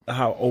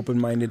how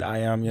open-minded I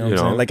am. You know what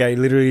I'm saying? Like I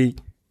literally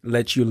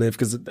let you live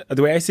because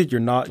the way I see it, you're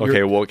not.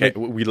 Okay, well, like,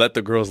 we let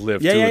the girls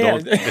live too. Yeah.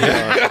 He's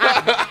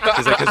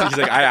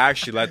like, I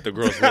actually let the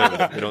girls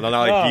live. You know, not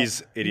like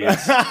these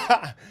idiots.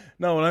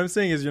 No, what I'm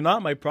saying is you're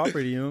not my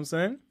property. You know what I'm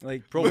saying?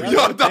 Like, bro, we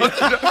look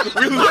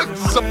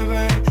so.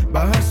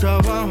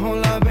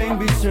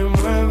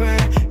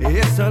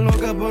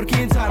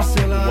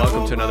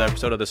 Welcome to another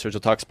episode of the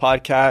Sergio Talks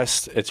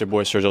podcast. It's your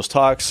boy Sergio's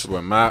Talks.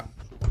 We're Matt.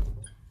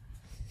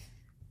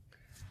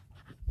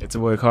 It's a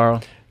boy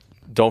Carl.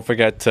 Don't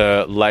forget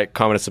to like,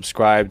 comment, and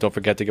subscribe. Don't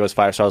forget to give us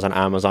 5 stars on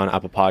Amazon,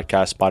 Apple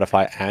Podcasts,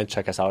 Spotify, and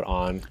check us out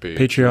on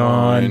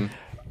Patreon.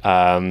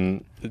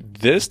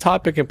 This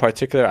topic in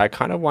particular, I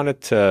kind of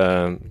wanted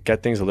to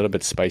get things a little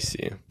bit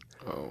spicy.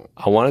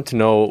 I wanted to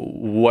know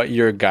what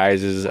your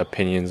guys'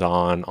 opinions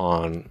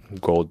on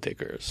gold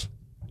diggers.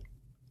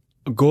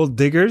 Gold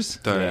diggers?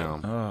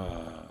 Damn.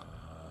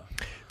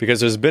 Because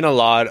there's been a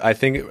lot, I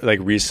think,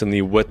 like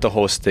recently with the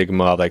whole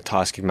stigma of like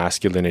toxic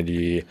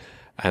masculinity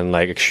and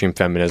like extreme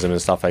feminism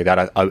and stuff like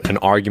that. An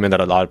argument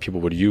that a lot of people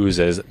would use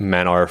is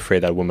men are afraid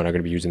that women are going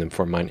to be using them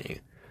for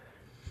money,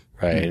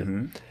 right?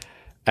 Mm-hmm.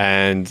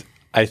 And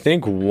I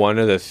think one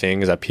of the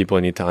things that people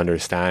need to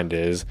understand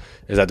is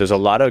that there's a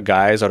lot of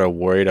guys that are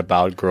worried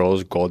about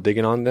girls gold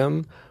digging on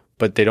them,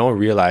 but they don't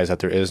realize that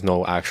there is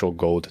no actual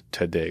gold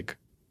to dig.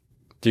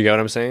 Do you get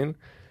what I'm saying?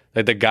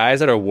 Like the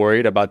guys that are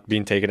worried about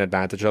being taken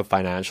advantage of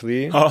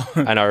financially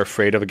and are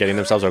afraid of getting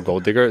themselves a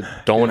gold digger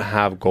don't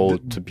have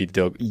gold to be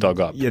dug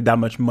up. Yeah, that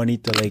much money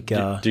to like...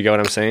 Do you get what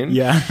I'm saying?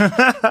 Yeah.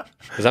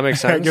 Does that make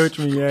sense? I get what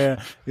you mean,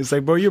 yeah. It's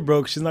like, bro, you're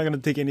broke. She's not going to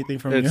take anything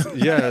from you.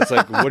 Yeah, it's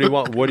like, what do you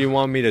want? What do you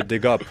want me to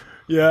dig up?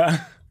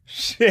 Yeah.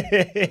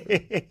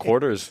 Shit.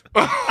 Quarters.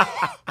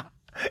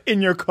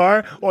 In your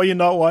car while you're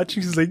not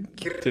watching, she's like...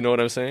 Do you know what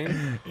I'm saying?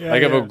 Yeah,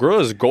 like if a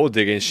girl is gold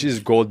digging, she's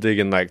gold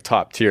digging like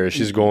top tier.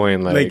 She's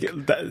going like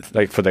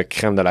for the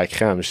creme de la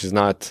creme. She's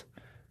not...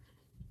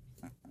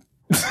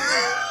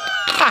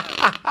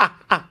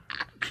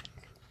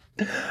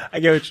 I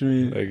get what you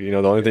mean. Like, you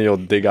know, the only thing you'll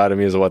dig out of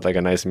me is what, like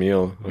a nice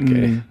meal.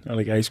 Okay. Or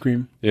like ice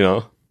cream. You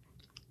know?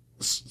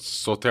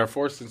 So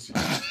therefore, since you...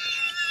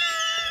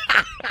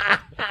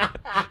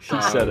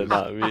 He said it,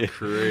 not me.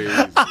 Crazy.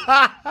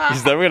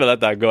 He's never gonna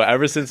let that go.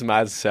 Ever since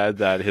Matt said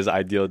that his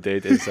ideal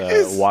date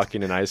is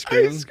walking in ice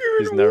cream, he's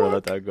never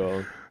let that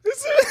go.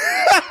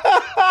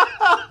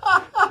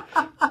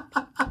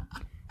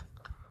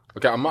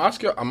 Okay, I'm gonna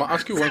ask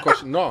you one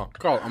question. No,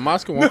 Carl, I'm gonna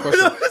ask you one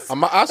question.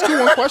 I'm gonna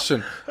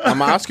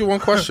ask you one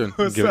question.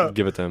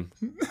 Give it to him.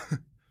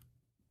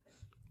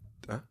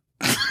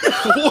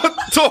 What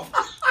the?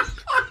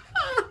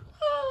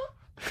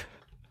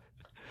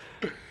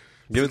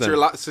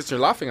 Since you're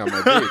laughing at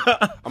my date,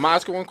 I'm gonna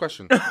ask you one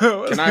question.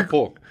 Can I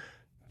pull?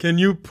 Can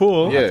you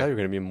pull? I thought you were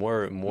gonna be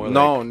more.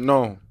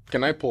 No.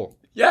 Can I pull?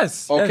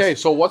 Yes. Okay,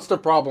 yes. so what's the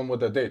problem with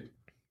the date?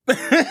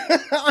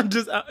 It's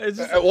just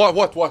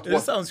What?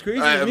 This sounds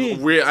crazy to me.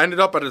 We ended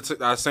up at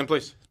the same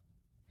place.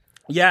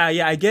 Yeah,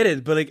 I get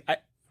it, but like,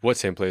 What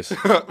same place?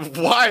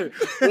 Why?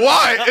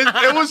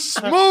 It was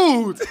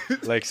smooth.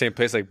 Like same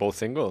place, like both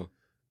single.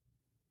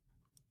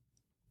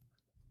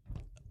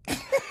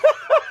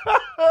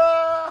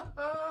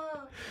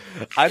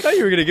 I thought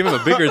you were gonna give him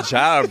a bigger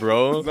jab,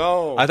 bro.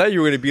 No. I thought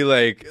you were gonna be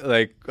like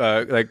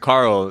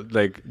Carl,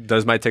 like,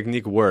 does my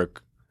technique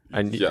work?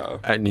 And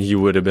and he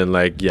would have been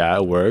like, yeah,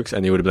 it works.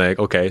 And he would have been like,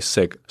 okay,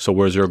 sick. So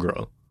where's your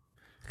girl?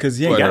 Because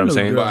you got no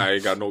girl. But I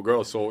got no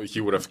girl, so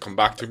he would have come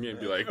back to me and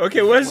be like,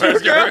 okay, where's your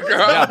girl?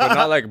 Yeah, but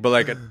not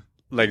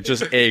like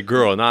just a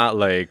girl, not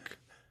like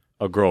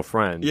a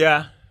girlfriend.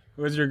 Yeah,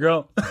 where's your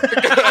girl?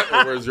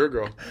 Where's your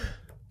girl?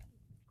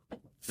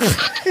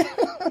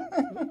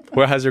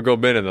 Where has your girl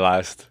been in the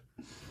last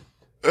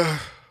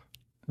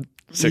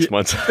 6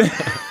 months?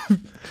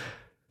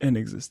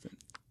 Inexistent.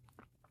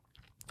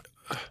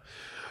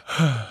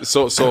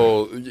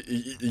 So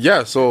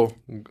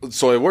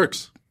it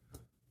works.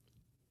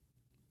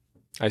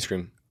 Ice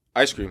cream.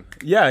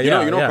 Yeah, you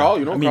know yeah.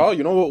 Carl. Carl.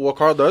 You know what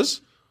Carl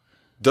does?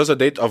 Does a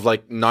date of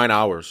like 9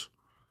 hours.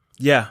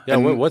 Yeah.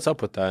 What's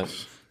up with that?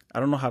 I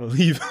don't know how to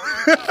leave.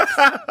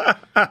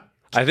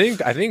 I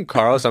think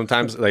Carl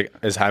sometimes like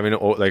is having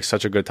like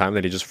such a good time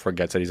that he just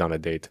forgets that he's on a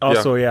date.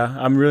 Also, yeah,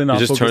 I'm really not.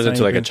 He just turns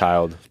into like a anything.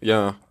 child.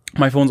 Yeah.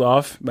 My phone's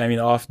off. I mean,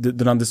 off. Do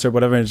not disturb.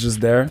 Whatever. It's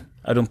just there.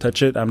 I don't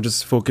touch it. I'm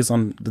just focused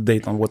on the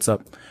date, on what's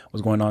up,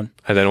 what's going on.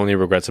 And then only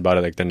regrets about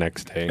it like the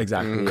next day.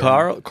 Exactly.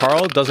 Mm-hmm.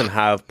 Carl doesn't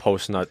have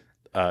post-nut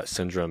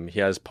syndrome. He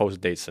has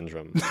post-date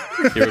syndrome.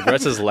 He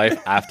regrets his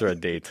life after a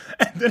date.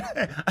 And then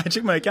I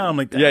check my account. I'm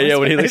like, yeah.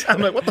 When he looks,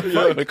 I'm like, what the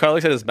fuck? When Carl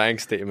looks at his bank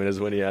statement is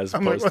when he has.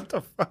 I'm like, what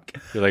the fuck?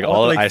 You're like,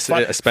 I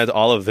spent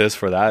all of this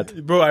for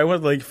that, bro. I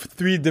went like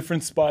 3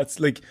 different spots,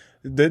 like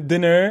the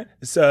dinner,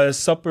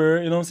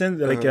 supper. You know what I'm saying?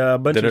 Like a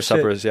bunch dinner, of shit.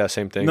 suppers. Yeah,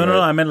 same thing. No, right?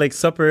 no. I meant like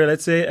supper,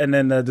 let's say, and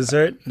then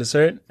dessert,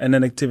 and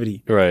then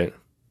activity. Right.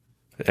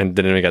 And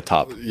didn't even get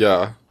top.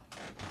 Yeah,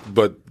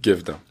 but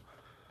give them.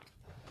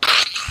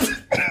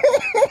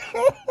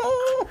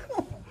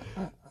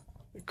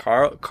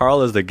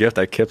 Carl is the gift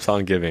that keeps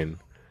on giving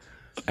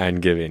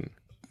and giving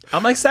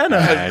I'm like Santa.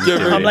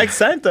 I'm like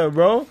Santa,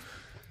 bro.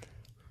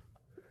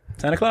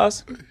 Santa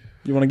Claus.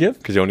 You want to give?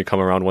 Because you only come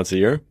around once a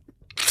year.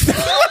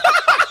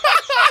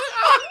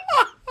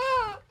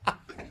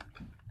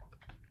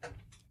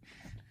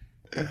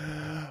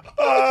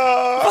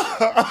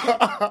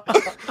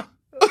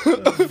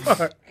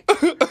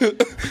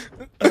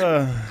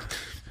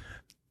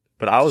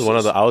 But I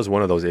was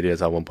one of those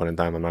idiots at one point in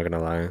time. I'm not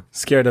gonna lie.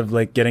 Scared of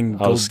like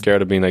getting. I was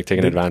scared of being like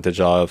taken advantage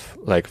of,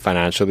 like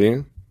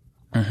financially.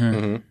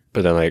 Mm-hmm.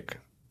 But then like,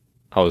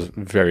 I was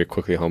very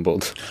quickly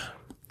humbled.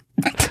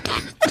 He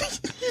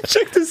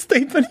checked his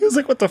statement. He was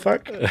like, "What the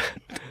fuck?"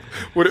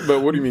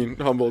 But what do you mean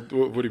humbled?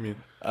 What do you mean?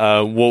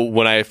 Well,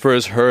 when I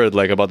first heard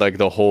like about like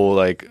the whole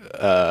like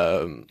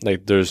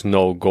there's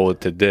no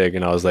gold to dig,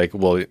 and I was like,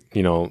 well,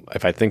 you know,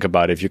 if I think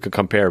about it, if you could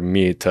compare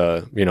me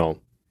to, you know,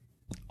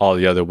 all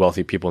the other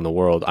wealthy people in the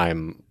world,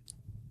 I'm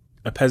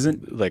a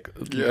peasant, like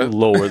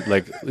lower,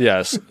 like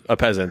yes, a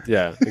peasant,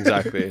 yeah,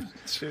 exactly.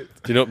 Shit.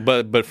 You know,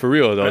 but for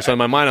real though. So in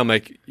my mind, I'm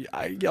like,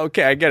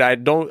 okay, I get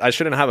it. I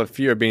shouldn't have a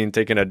fear of being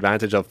taken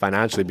advantage of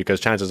financially, because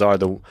chances are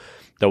the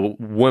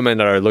women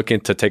that are looking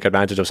to take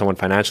advantage of someone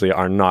financially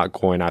are not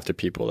going after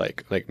people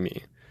like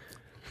me.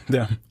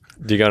 Yeah.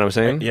 Do you get what I'm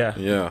saying? Yeah.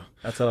 Yeah.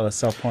 That's a lot of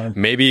self-harm.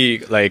 Maybe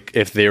like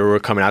if they were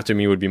coming after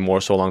me, it would be more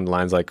so along the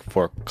lines like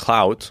for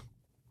clout.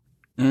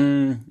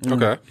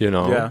 Okay. You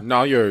know. Yeah.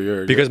 Now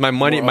you're Because my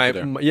money, more out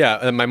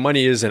there. my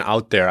money isn't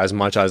out there as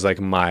much as like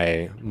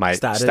my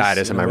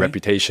status and my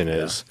reputation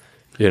is.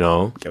 You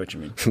know. Get what you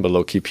mean. But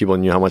low key, people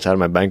knew how much I had in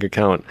my bank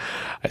account.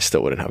 I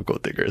still wouldn't have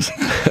gold diggers.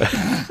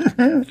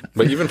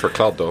 But even for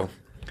clout though,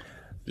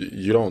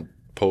 you don't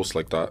post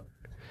like that.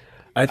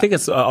 I think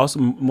it's also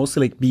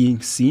mostly like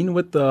being seen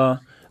with the,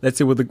 let's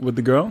say with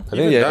the girl. I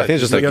think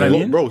it's just like You know what I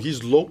mean? Bro,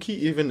 he's low key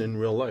even in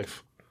real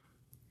life.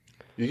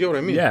 You get what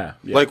I mean? Yeah.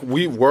 Like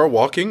we were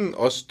walking,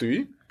 us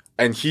three,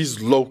 and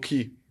he's low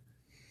key.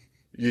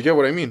 You get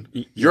what I mean?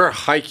 You're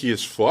high key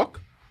as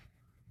fuck.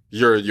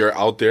 You're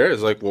out there.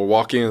 It's like we're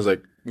walking. It's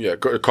like, yeah,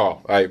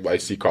 Carl. I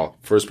see Carl.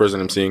 First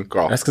person I'm seeing,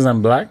 Carl. That's because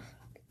I'm black.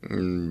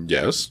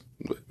 Yes,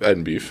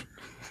 and beef,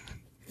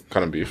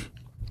 kind of beef,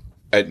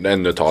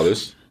 and the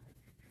tallest.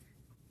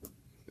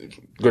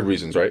 Good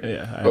reasons, right?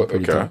 Yeah, I'm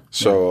pretty okay. tall.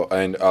 So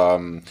and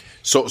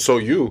so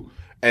you,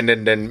 and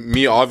then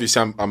me.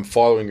 Obviously, I'm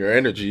following your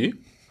energy,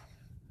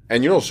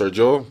 and you know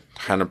Sergio,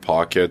 hand in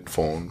pocket,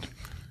 phone,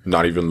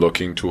 not even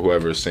looking to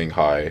whoever's saying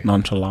hi,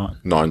 nonchalant,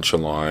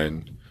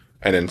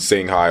 and then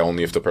saying hi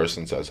only if the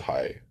person says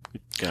hi.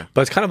 Yeah.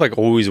 But it's kind of like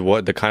always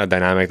what the kind of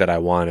dynamic that I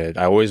wanted.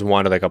 I always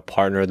wanted like a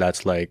partner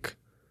that's like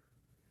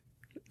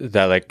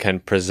that like can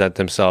present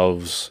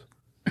themselves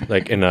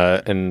like in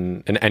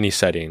any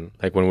setting.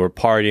 Like when we're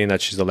partying,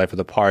 that she's the life of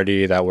the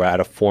party, that we're at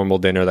a formal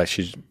dinner, that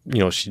she's, you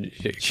know, she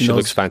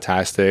looks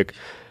fantastic,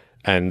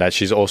 and that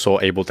she's also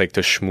able like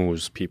to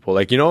schmooze people.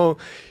 Like you know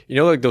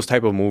like those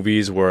type of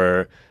movies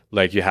where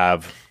like you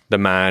have the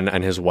man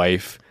and his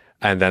wife,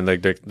 and then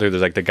like there's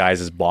like the guy's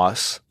his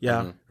boss.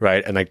 Yeah.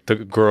 Right? And like the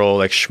girl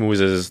like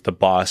schmoozes the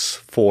boss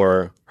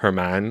for her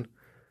man.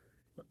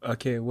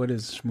 Okay, what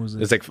is schmoozing?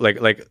 It's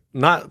like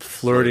not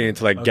flirting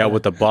to like get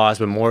with the boss,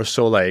 but more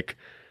so like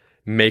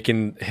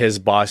making his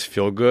boss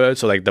feel good.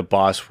 So like the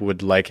boss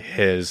would like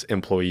his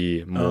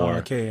employee more.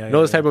 okay, yeah, you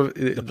know, this yeah, type of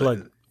the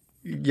plug.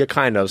 Yeah,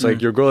 kind of. So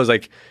like your girl is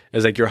like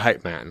your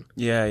hype man.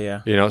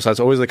 Yeah. You know, so that's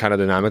always the kind of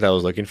dynamic that I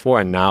was looking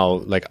for. And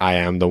now like I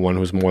am the one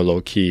who's more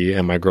low key,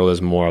 and my girl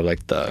is more of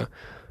like the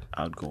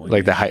Outgoing.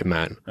 like the hype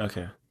man.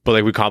 Okay. But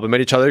like we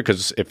compliment each other,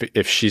 because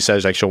if she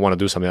says like she'll want to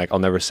do something, like I'll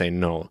never say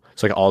no.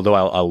 So like although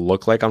I'll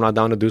look like I'm not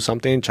down to do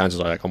something, chances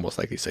are like I'll most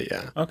likely say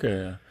yeah. Okay.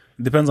 Yeah.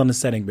 Depends on the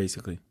setting,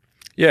 basically.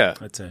 Yeah.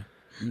 I'd say.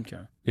 Okay.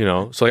 You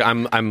know, so like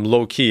I'm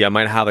low key. I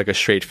might have like a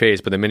straight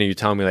face, but the minute you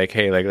tell me like,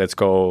 hey, like let's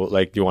go,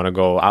 like you want to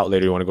go out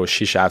later, you want to go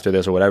shisha after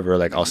this or whatever,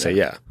 like I'll say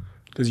yeah.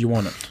 Because you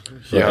want it.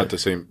 He had the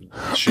same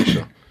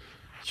shisha.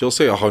 He'll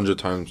say 100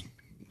 times,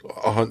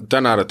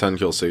 10 out of 10.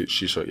 He'll say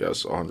shisha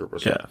yes,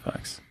 100%. Yeah,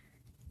 facts.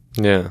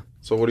 Yeah.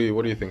 So what do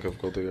you think of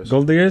gold diggers?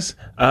 Gold diggers?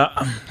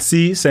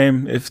 See,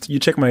 same. If you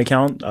check my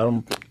account,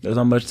 there's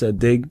not much to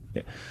dig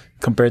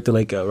compared to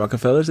like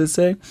Rockefellers, let's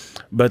say.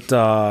 But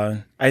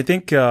I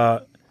think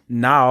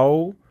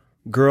now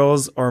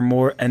girls are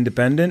more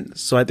independent,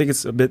 so I think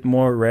it's a bit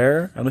more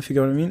rare. I don't know if you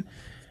get what I mean.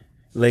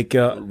 Like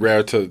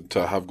Rare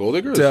to have gold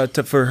diggers?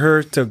 to for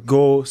her to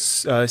go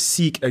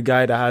seek a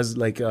guy that has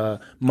like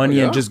money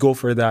and just go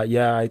for that.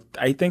 Yeah,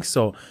 I think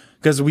so.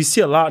 Because we see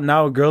a lot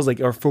now, girls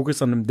like are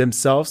focused on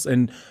themselves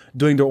and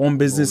doing their own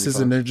businesses,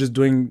 and they're just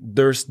doing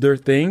their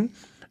thing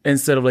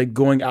instead of like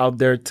going out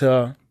there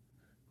to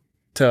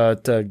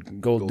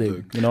gold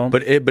dig. You know.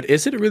 But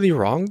is it really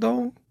wrong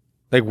though?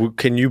 Like,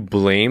 can you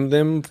blame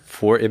them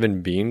for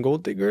even being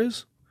gold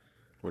diggers?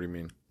 What do you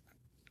mean?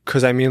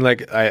 Because I mean,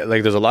 like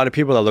there's a lot of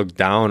people that look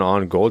down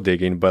on gold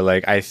digging, but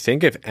like I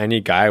think if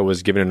any guy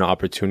was given an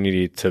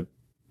opportunity to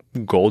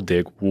gold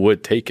dig,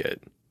 would take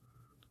it.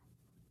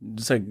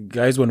 Just like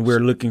guys when we're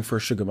looking for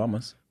sugar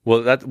mamas.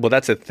 Well,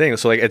 that's the thing.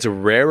 So like it's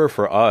rarer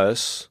for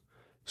us.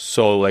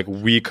 So like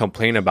we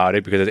complain about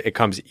it because it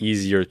comes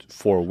easier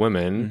for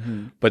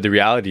women, but the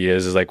reality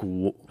is like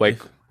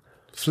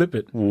Flip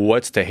it.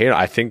 what's to hate?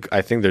 I think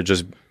they're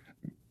just,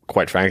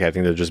 quite frankly, I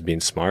think they're just being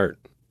smart.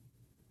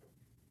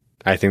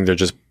 I think they're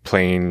just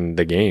playing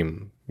the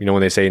game. You know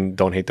when they say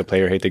don't hate the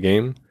player, hate the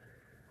game.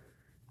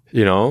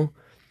 You know,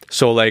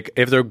 so like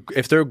if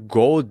they're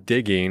gold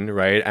digging,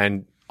 right?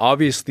 And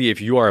obviously, if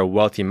you are a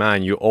wealthy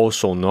man, you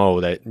also know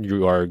that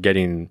you are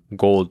getting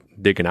gold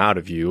digging out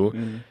of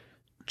you.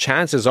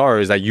 Chances are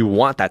is that you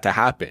want that to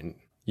happen.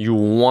 You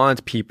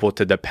want people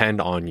to depend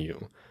on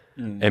you.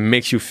 It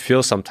makes you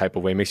feel some type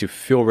of way. It makes you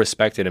feel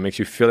respected. It makes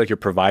you feel like you're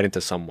providing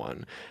to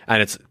someone. And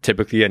it's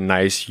typically a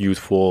nice,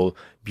 youthful,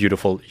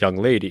 beautiful young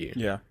lady.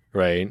 Yeah.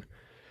 Right?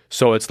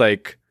 So it's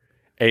like,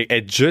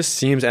 it just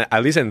seems,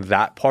 at least in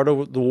that part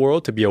of the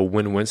world, to be a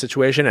win-win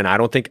situation. And I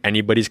don't think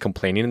anybody's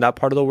complaining in that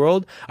part of the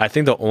world. I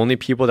think the only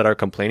people that are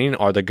complaining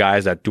are the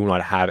guys that do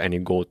not have any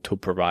gold to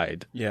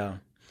provide. Yeah.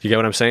 You get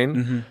what I'm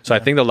saying? So I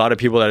think a lot of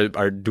people that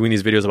are doing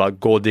these videos about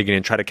gold digging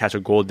and try to catch a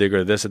gold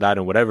digger, this or that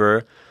and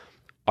whatever,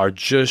 are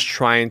just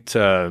trying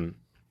to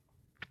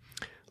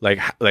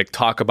like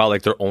talk about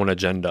like their own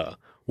agenda.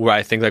 Where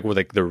I think like with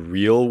like the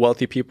real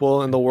wealthy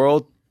people in the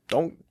world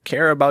don't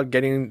care about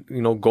getting,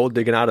 you know, gold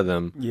digging out of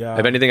them. Yeah.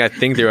 If anything, I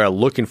think they are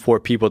looking for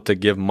people to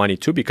give money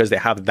to because they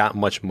have that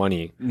much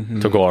money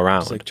to go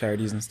around. It's like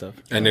charities and stuff.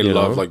 And they You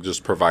love know? like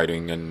just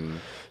providing and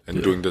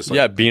doing this. Like,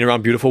 Yeah, being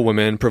around beautiful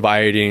women,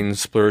 providing,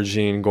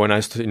 splurging, going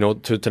nice to, you know,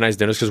 to nice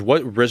dinners. Because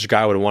what rich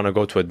guy would want to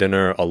go to a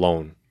dinner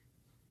alone?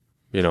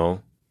 You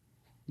know,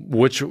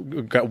 which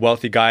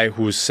wealthy guy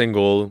who's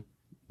single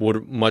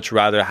would much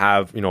rather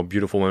have, you know,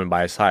 beautiful women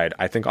by his side?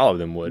 I think all of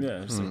them would.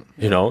 Yeah.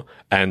 You know,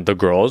 and the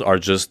girls are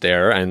just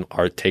there and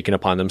are taking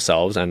upon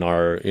themselves and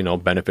are, you know,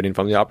 benefiting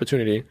from the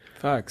opportunity.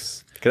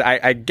 Facts. Because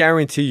I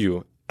guarantee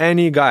you,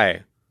 any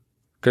guy,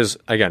 because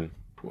again,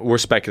 we're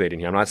speculating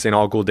here. I'm not saying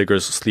all gold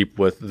diggers sleep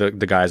with the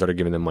guys that are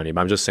giving them money,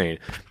 but I'm just saying,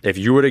 if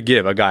you were to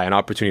give a guy an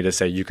opportunity to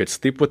say, you could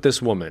sleep with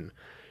this woman,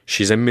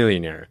 she's a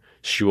millionaire,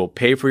 she will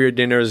pay for your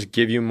dinners,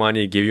 give you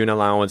money, give you an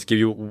allowance, give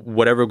you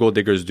whatever gold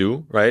diggers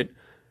do, right?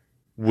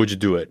 Would you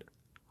do it?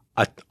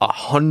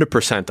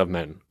 100% of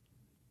men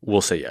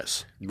will say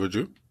yes. Would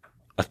you?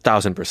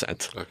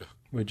 1,000%. Okay.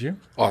 Would you?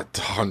 Oh,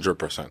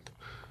 100%.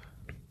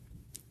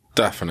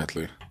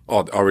 Definitely.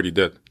 Oh, already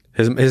did.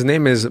 His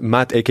name is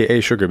Matt,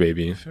 aka Sugar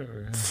Baby.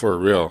 For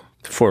real.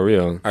 For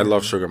real. I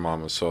love sugar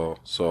mama,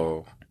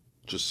 so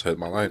just hit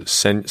my line.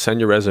 Send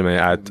your resume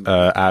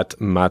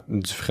at Matt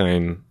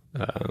Dufresne.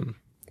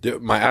 Yeah,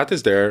 my ad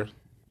is there.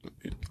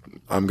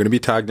 I'm gonna be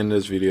tagged in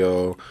this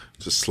video.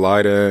 Just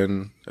slide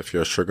in. If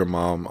you're a sugar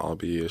mom, I'll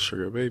be a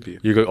sugar baby.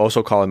 You could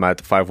also call him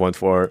at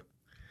 514.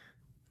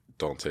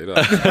 Don't say that.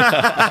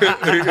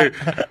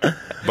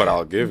 But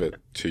I'll give it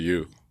to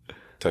you.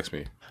 Text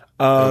me.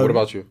 And what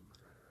about you?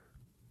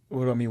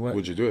 What about me? What?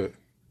 Would you do it?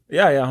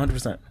 Yeah,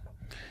 100%.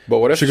 But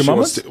what if Sugar she mamas?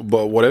 wants to,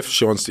 but what if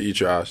she wants to eat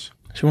your ass?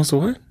 She wants to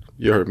what?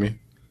 You heard me.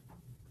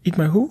 Eat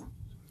my who?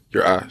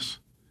 Your ass.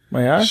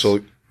 My ass? So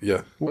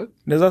yeah. What?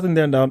 There's nothing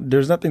there down.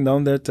 There's nothing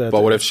down there to.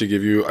 But what if she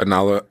give you an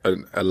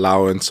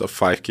allowance of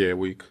 $5,000 a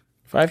week?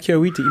 $5,000 a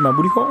week to eat my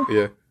booty hole?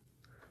 Yeah.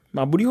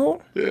 My booty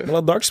hole? Yeah. My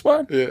little dark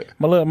spot? Yeah.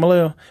 My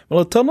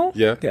little tunnel?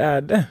 Yeah.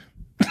 God damn.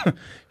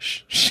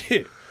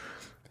 Shit.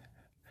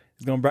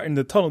 It's gonna brighten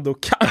the tunnel though.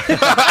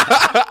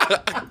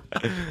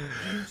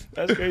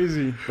 That's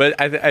crazy. But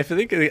I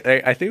think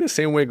the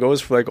same way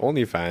goes for like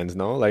OnlyFans,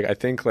 no? Like I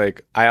think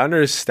like I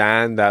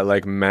understand that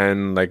like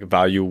men like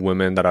value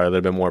women that are a little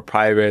bit more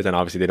private, and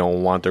obviously they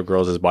don't want their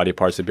girls' body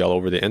parts to be all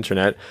over the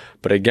internet.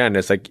 But again,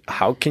 it's like,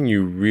 how can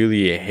you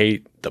really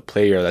hate the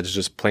player that's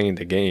just playing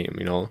the game,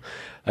 you know?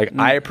 Like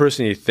I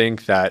personally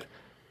think that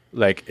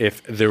like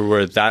if there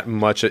were that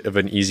much of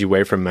an easy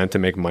way for men to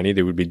make money,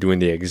 they would be doing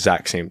the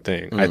exact same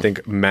thing. I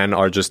think men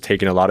are just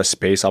taking a lot of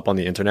space up on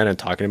the internet and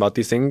talking about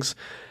these things,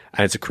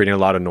 and it's creating a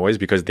lot of noise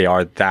because they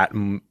are that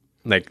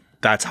like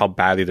that's how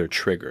badly they're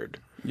triggered.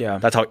 Yeah.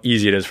 That's how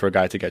easy it is for a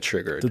guy to get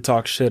triggered. To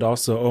talk shit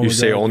also. Oh You my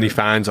say God.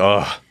 OnlyFans,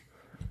 ugh.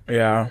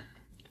 Yeah.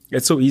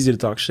 It's so easy to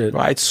talk shit.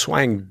 Bro, I'd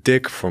swang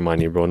dick for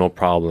money, bro. No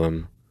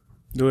problem.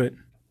 Do it.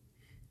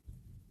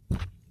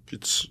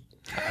 It's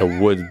I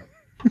would.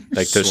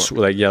 Like to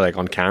like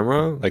on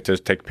camera, like to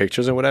take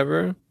pictures and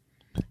whatever.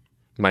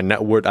 My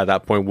net worth at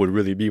that point would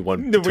really be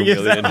 1 to 2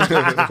 million.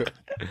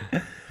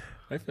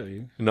 I feel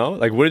you. No,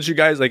 like what did you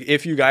guys like?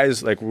 If you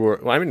guys like were,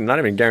 well, I mean, not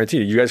even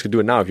guaranteed. You guys could do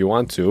it now if you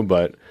want to,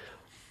 but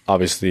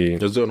obviously,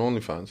 just doing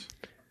OnlyFans.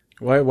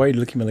 Why are you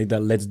looking at me like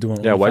that? Let's do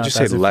it. yeah. Why'd you OnlyFans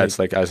say as if, let's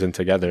like as in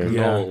together?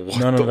 Yeah. No, what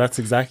No, the- that's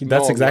exactly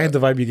No, the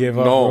vibe you gave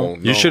off. No,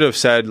 bro. You should have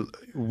said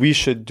we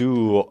should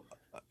do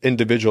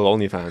individual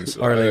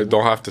OnlyFans. Or I like,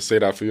 don't have to say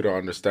that for you to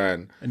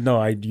understand.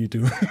 no, you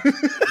do.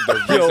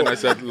 The reason I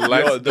said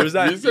let's. There's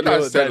that,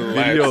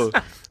 video.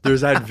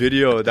 There's that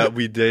video that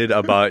we did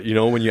about, you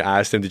know, when you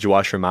asked him, did you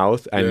wash your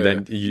mouth? And Yeah.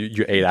 then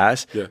you ate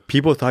ass. Yeah.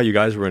 People thought you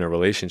guys were in a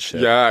relationship.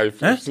 Yeah,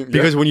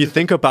 Because when you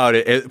think about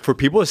it, for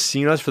people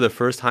seeing us for the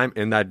first time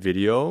in that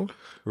video,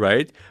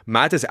 right?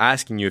 Matt is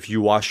asking you if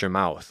you wash your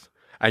mouth.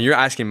 and you're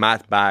asking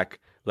Matt back,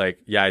 like,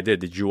 yeah, I did.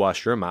 Did you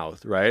wash your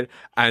mouth, right?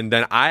 And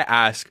then I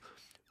ask,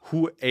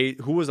 who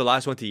was the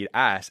last one to eat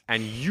ass?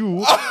 And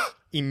you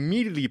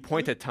immediately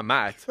pointed to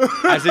Matt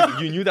as if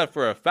you knew that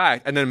for a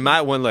fact. And then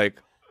Matt went like,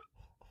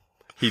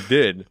 he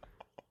did.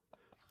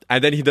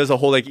 And then he does a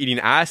whole like eating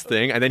ass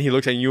thing. And then he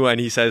looks at you and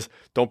he says,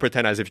 don't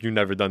pretend as if you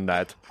never done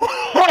that.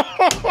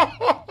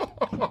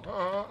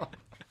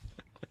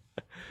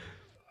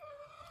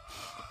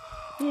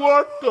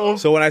 What the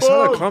So when I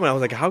saw that comment, I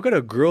was like, how could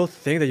a girl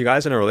think that you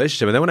guys are in a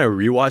relationship? And then when I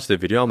rewatched the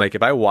video, I'm like,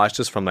 if I watched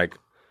this from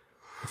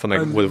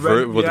with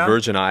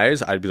virgin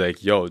eyes, I'd be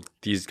like, yo,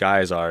 these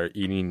guys are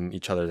eating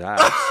each other's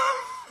ass.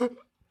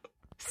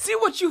 See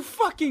what you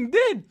fucking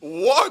did.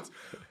 What?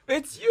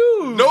 It's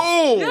you.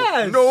 No.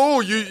 Yes.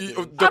 No.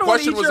 You the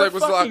question was like,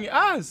 fucking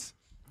ass.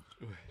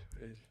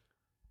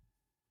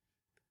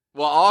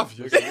 Well,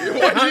 obviously.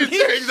 Why do you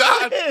think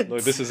that?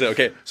 Look, this is it.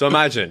 Okay, so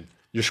imagine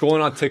you're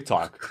scrolling on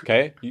TikTok.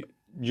 Okay,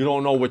 you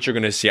don't know what you're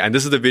gonna see, and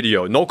this is the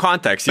video. No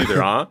context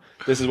either, huh?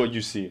 This is what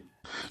you see.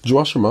 Did you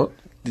wash your mouth?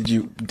 Did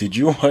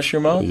you wash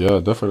your mouth? Yeah,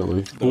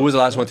 definitely. Who was the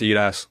last one to eat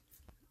ass?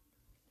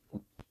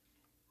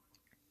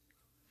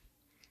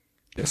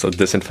 Yeah, so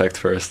disinfect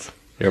first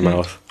your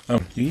mouth.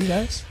 Oh, you eat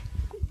ass?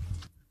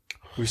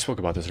 We spoke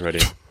about this already.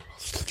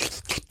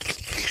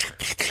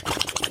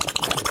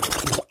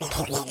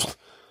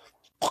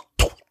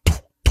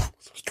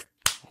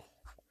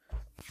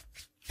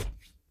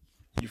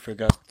 You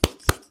forgot.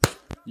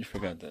 You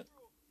forgot that.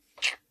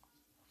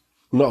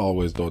 Not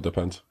always, though. It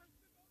depends.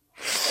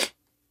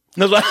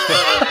 No,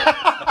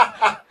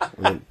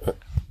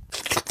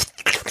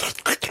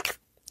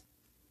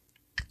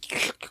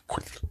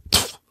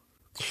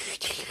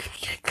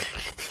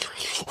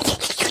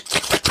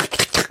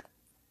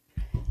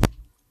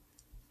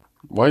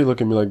 Why are you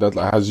looking at me like that?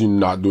 Like, as you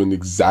not doing the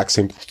exact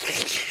same.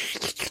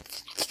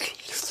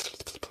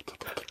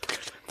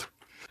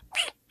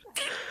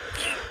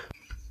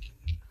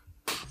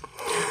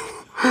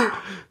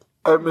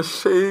 I'm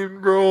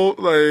ashamed, bro.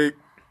 Like,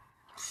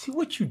 see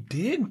what you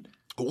did.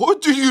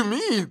 what do you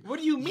mean? What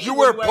do you mean? You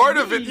were What do I part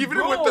of it, mean, even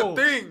bro? with the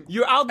thing.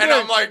 You're out there.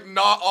 And I'm like,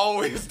 not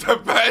always the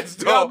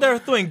best, You're out though. there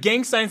throwing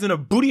gang signs in a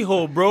booty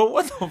hole, bro.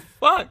 What the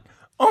fuck?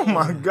 Oh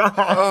my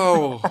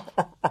god.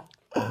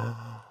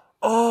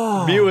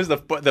 Oh. Me, it was the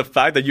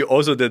fact that you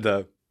also did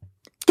the.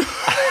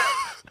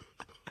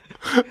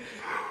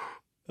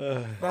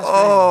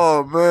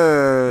 Oh,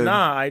 man.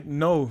 Nah, I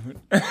no.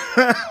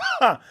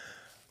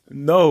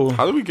 No.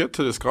 How did we get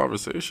to this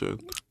conversation?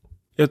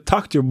 Yo,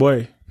 talk to your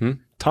boy.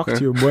 Talk to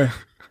your boy.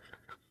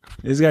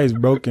 This guy's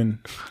broken.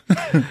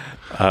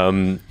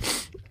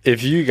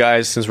 If you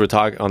guys, since we're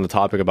talking on the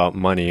topic about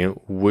money,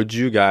 would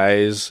you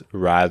guys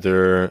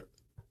rather,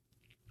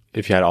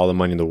 if you had all the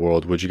money in the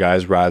world, would you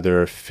guys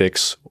rather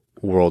fix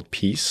world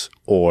peace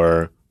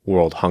or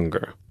world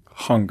hunger?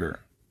 Hunger.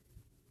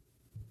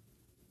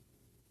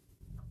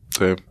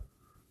 Same.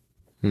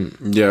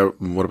 Yeah,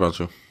 what about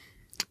you?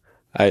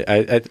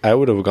 I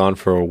would have gone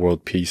for a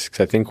world peace because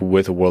I think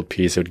with world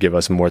peace, it would give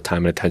us more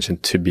time and attention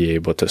to be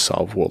able to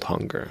solve world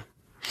hunger.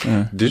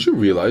 Did you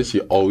realize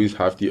you always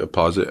have the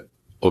opposite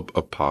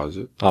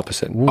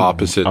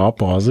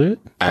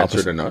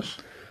answer than us?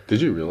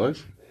 Did you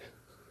realize?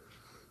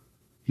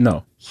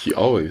 No, He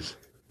always.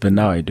 but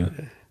now I do.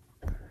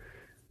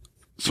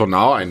 So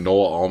now I know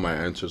all my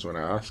answers when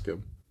I ask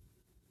him.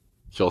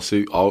 He'll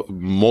say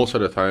most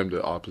of the time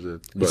the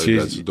opposite. But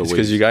that's the way.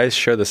 Because you guys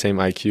share the same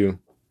IQ.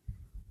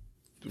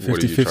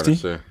 What are you trying to 50-50?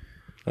 say?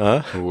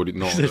 Huh? What do you,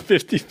 no,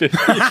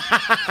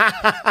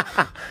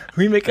 50-50.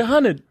 We make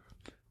 100.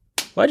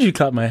 Why did you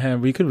clap my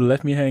hand? We could have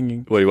left me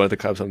hanging. Well, you wanted to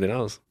clap something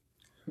else.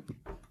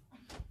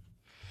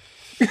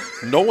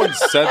 no one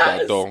said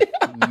that though.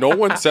 No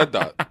one said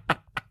that.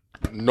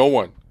 No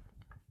one.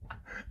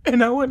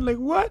 And I went like,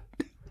 what?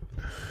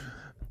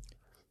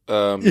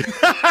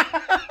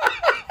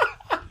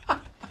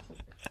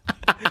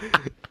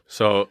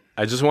 So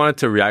I just wanted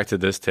to react to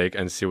this take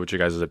and see what you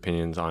guys'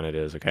 opinions on it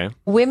is, okay?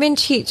 Women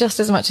cheat just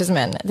as much as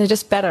men. They're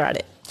just better at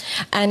it.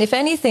 And if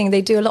anything,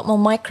 they do a lot more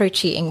micro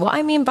cheating. What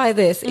I mean by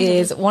this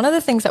is one of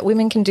the things that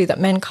women can do that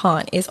men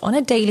can't is on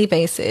a daily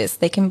basis,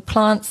 they can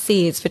plant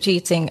seeds for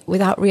cheating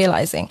without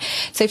realizing.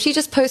 So if she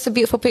just posts a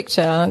beautiful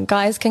picture,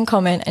 guys can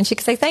comment and she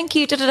can say, thank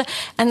you,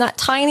 and that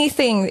tiny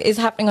thing is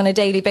happening on a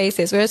daily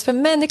basis. Whereas for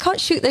men, they can't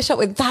shoot their shot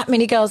with that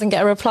many girls and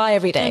get a reply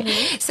every day.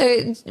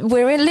 So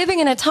we're living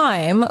in a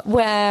time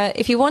where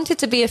if you wanted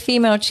to be a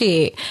female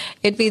cheat,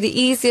 it'd be the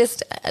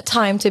easiest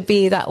time to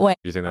be that way.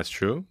 Do you think that's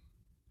true?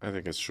 I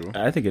think it's true.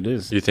 I think it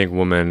is. Do you think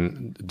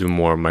women do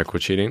more micro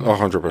cheating?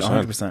 100%.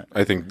 100%.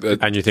 I think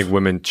that And you think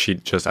women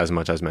cheat just as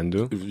much as men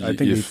do? I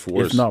think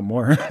if not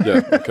more.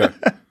 Yeah, okay.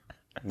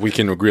 We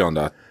can agree on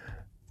that.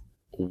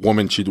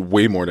 Women cheat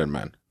way more than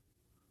men.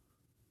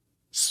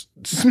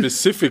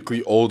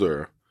 Specifically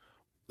older.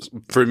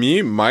 For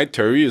me, my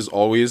theory is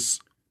always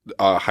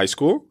high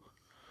school.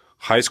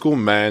 High school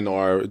men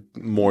are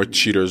more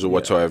cheaters or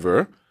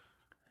whatsoever.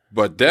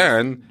 But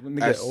then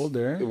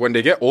When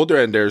they get older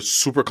and they're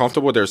super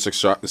comfortable with their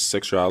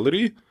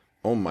sexuality,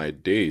 oh my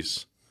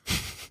days.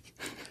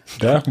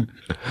 Yeah.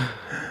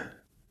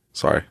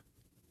 Sorry.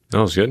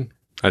 No, it's good.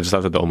 I just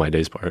left at the "oh my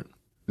days" part.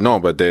 No,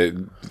 but they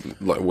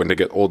like, when they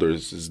get older,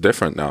 it's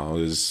different now.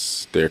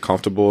 Is they're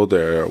comfortable,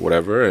 they're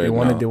whatever. And, They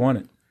want it. They want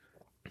it.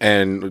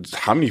 And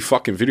how many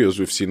fucking videos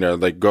we've seen there?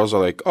 Like girls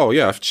are like, "Oh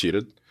yeah, I've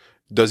cheated."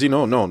 Does he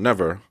know? No,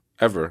 never,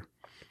 ever.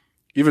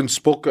 Even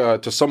spoke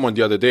to someone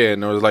the other day,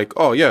 and they was like,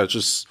 "Oh yeah,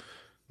 just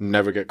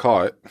never get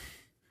caught."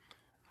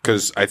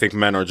 Because I think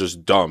men are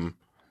just dumb,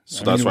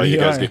 so that's why we you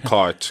guys are. get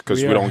caught.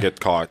 Because we We don't are. get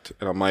caught,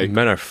 and I'm like,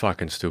 Men are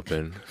fucking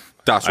stupid.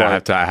 that's why.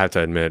 I have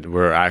to admit,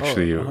 we're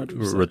actually 100%.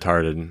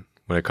 retarded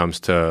when it comes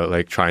to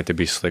like trying to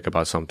be slick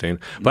about something.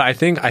 But I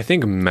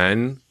think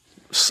men,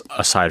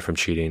 aside from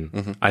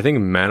cheating, I think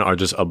men are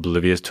just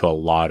oblivious to a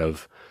lot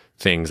of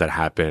things that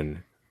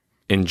happen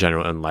in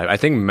general in life. I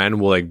think men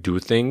will like do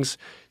things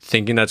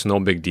thinking that's no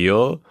big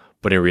deal,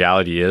 but in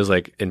reality is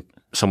like in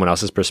someone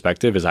else's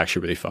perspective is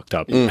actually really fucked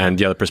up. And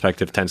the other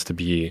perspective tends to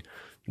be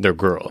their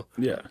girl,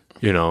 Yeah.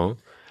 you know?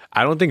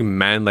 I don't think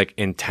men like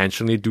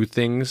intentionally do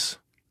things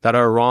that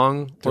are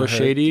wrong or hurt,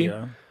 shady,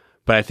 yeah.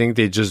 but I think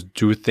they just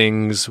do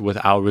things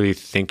without really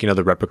thinking of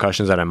the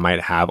repercussions that it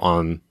might have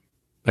on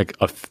like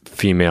a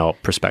female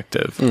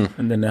perspective.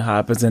 And then it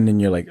happens, and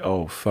then you're like,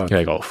 oh fuck. You're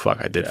like, oh fuck,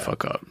 I did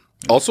fuck up.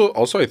 Also,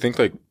 I think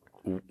like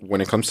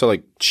when it comes to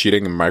like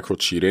cheating and micro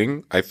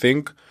cheating, I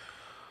think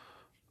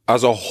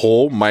as a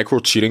whole, micro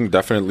cheating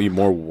definitely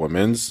more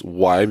women's.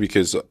 Why?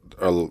 Because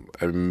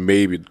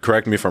maybe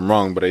correct me if I'm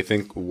wrong, but I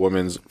think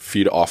women's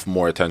feed off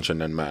more attention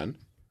than men.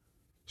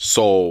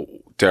 So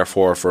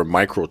therefore, for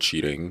micro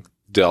cheating,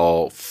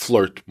 they'll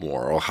flirt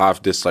more or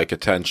have this like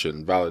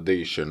attention,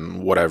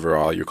 validation,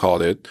 whatever you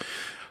called it.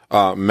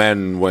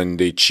 Men, when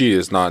they cheat,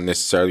 is not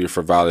necessarily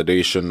for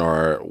validation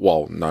or,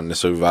 well, not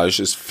necessarily validation,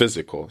 it's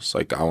physical. It's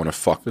like, I want to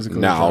fuck Physical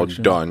now,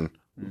 attraction.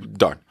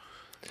 done.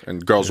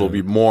 And girls will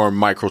be more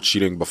micro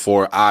cheating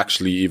before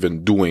actually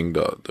even doing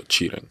the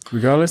cheating.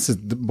 Regardless,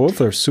 both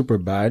are super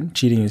bad.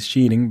 Cheating is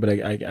cheating, but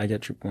I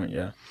get your point.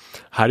 Yeah.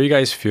 How do you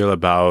guys feel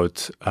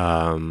about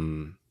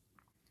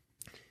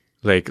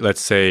like let's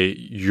say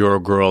your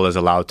girl is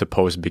allowed to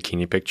post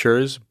bikini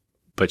pictures,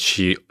 but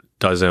she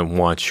doesn't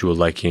want you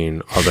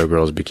liking other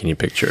girls' bikini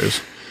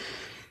pictures?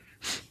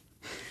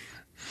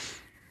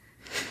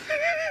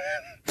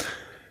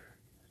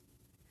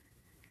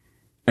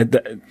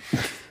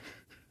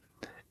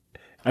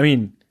 I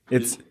mean,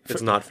 it's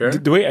not fair.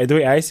 the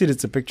way I see it.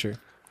 It's a picture.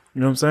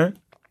 You know what I'm saying?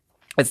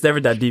 It's never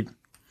that deep.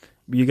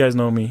 You guys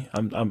know me.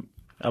 I'm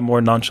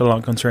more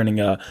nonchalant concerning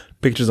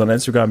pictures on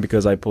Instagram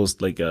because I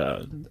post like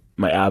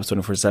my abs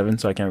 24/7,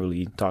 so I can't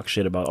really talk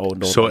shit about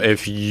no. So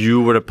if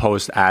you were to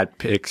post ad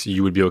pics,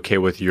 you would be okay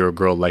with your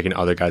girl liking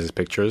other guys'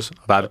 pictures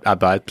about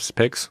abs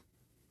pics,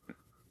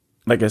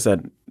 like I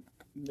said,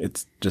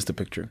 it's just a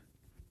picture.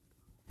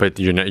 but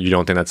you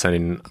don't think that's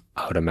sending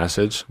out a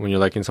message when you're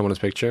liking someone's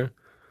picture?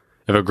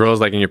 If a girl's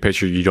liking your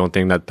picture, you don't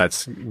think that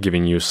that's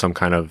giving you some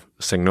kind of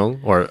signal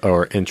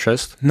or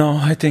interest? No,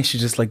 I think she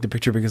just liked the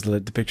picture because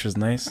the picture is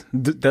nice.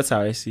 That's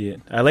how I see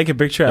it. I like a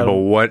picture. But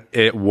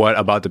what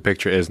about the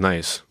picture is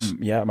nice?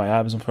 Yeah, my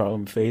abs, no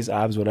problem. Face,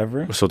 abs,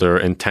 whatever. So they're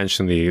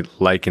intentionally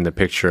liking the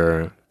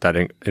picture that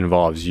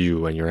involves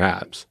you and your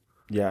abs.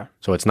 Yeah,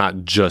 So it's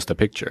not just a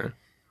picture.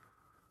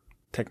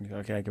 technically,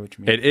 okay, I get what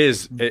you mean.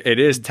 It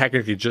is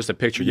technically just a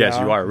picture. Yes,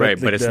 Yeah, you are right,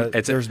 but but like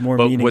it's there's more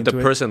but meaning with the to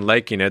it. person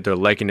liking it, they're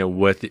liking it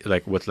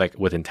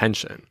with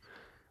intention.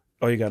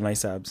 Oh, you got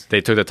nice abs.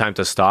 They took the time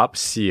to stop,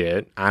 see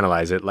it,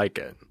 analyze it, like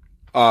it.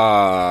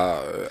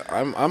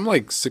 I'm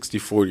like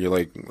 60-40.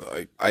 Like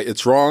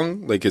it's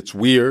wrong. Like it's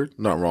weird.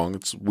 Not wrong.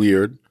 It's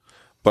weird.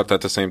 But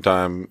at the same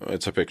time,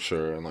 it's a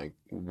picture and like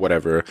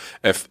whatever.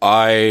 If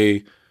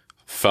I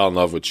fell in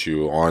love with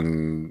you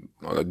on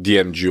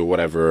DM'd you or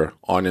whatever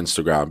on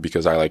Instagram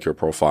because I like your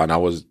profile and I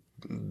was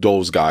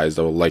those guys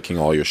that were liking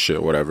all your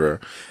shit, whatever.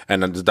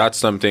 And that's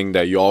something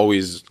that you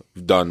always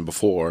done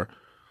before.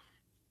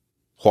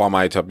 Who am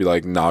I to be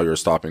like, now you're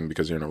stopping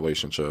because you're in a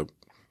relationship?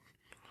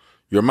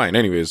 You're mine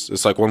anyways.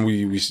 It's like when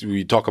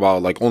we talk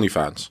about like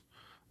OnlyFans.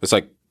 It's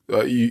like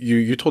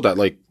you told that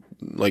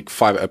like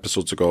 5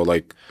 episodes ago,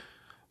 like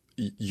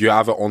you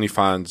have an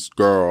OnlyFans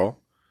girl.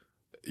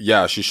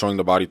 Yeah, she's showing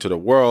the body to the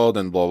world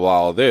and blah, blah,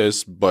 all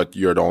this, but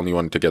you're the only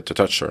one to get to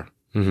touch her.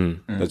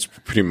 Mm-hmm. That's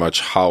pretty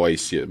much how I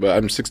see it. But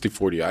I'm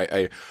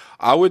 60-40.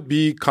 I would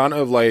be kind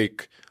of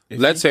like,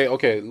 let's say,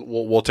 okay,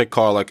 we'll take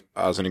Carl like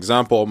as an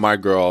example. My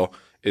girl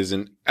is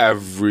in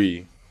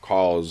every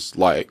Carl's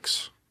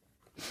likes.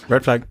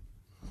 Red flag.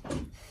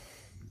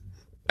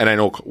 And I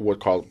know what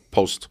Carl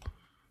post.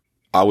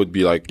 I would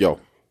be like, yo,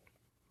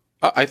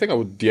 I think I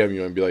would DM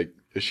you and be like,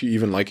 is she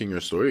even liking your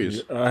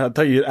stories? I'll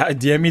tell you,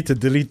 DM me to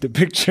delete the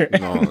picture.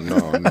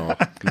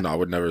 No, I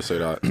would never say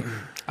that.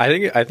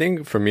 I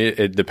think for me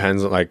it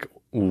depends on like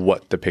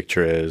what the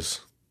picture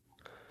is.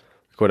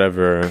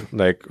 Whatever,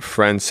 like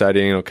friend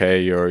setting,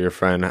 okay, your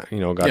friend,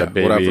 got a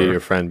baby, whatever. your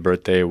friend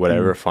birthday,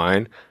 whatever,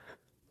 fine.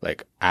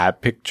 Like ad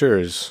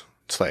pictures,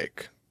 it's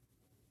like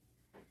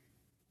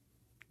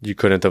you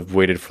couldn't have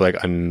waited for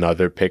like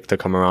another pic to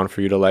come around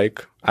for you to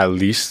like, at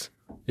least,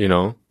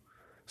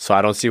 So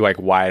I don't see like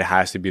why it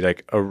has to be like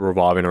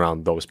revolving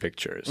around those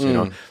pictures. You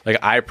know, like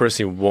I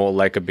personally won't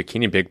like a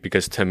bikini pic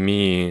because to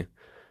me,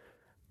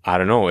 I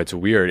don't know, it's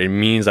weird. It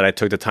means that I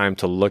took the time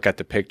to look at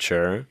the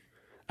picture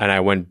and I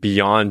went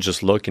beyond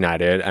just looking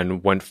at it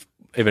and went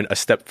even a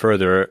step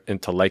further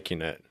into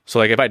liking it. So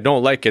like if I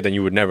don't like it, then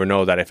you would never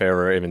know that if I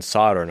ever even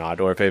saw it or not,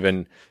 or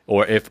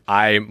if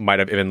I might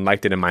have even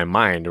liked it in my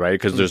mind, right?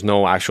 Because there's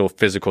no actual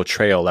physical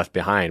trail left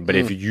behind. But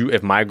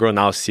if my girl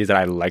now sees that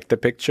I like the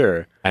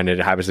picture and it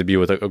happens to be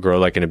with a girl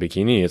like in a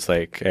bikini, it's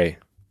like, hey,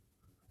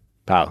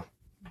 pal.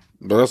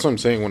 But that's what I'm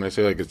saying when I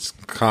say like it's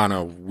kind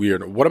of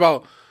weird. What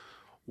about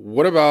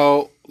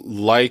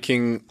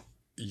liking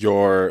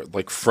your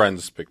like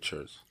friends'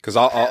 pictures? Because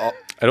I'll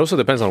It also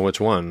depends on which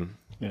one.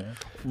 Yeah.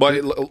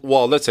 But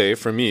well, let's say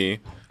for me,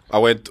 I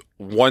went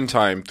one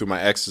time to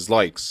my ex's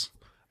likes,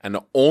 and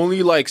the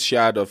only likes she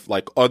had of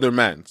like other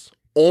men's,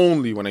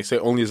 only when I say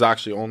only is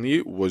actually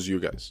only, was you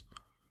guys.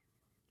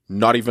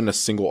 Not even a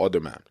single other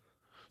man.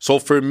 So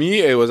for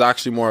me, it was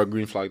actually more a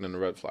green flag than a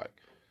red flag.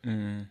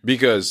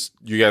 Because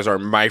you guys are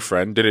my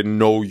friend, didn't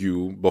know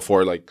you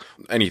before like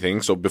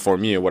anything, so before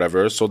me or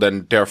whatever. So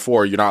then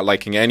therefore you're not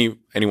liking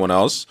anyone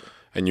else,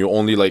 and you're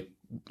only like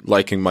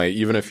liking my,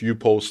 even if you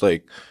post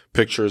like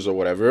pictures or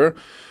whatever.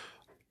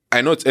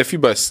 I know it's iffy,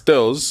 but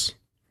still's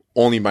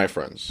only my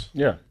friends,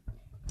 Yeah.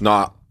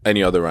 not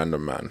any other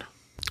random man.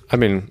 I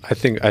mean, I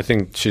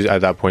think she's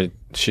at that point,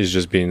 she's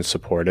just being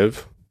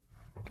supportive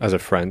as a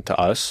friend to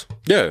us.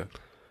 Yeah.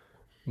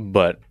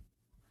 But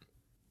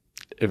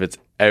if it's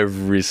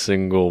every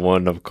single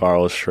one of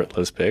Carl's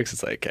shirtless pics,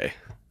 it's like, okay.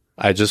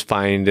 I just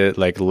find it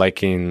like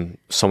liking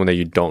someone that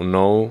you don't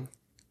know,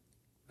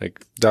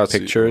 like That's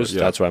pictures.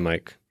 yeah. That's why I'm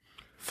like,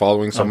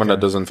 Following someone Okay.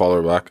 that doesn't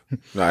follow her back.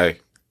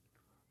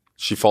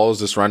 She follows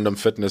this random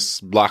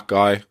fitness black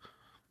guy,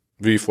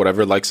 Reef,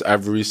 whatever, likes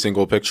every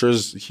single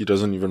pictures. He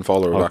doesn't even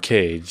follow her back.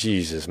 okay,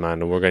 Jesus,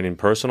 man, we're getting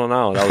personal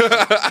now.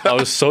 That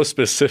was so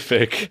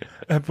specific.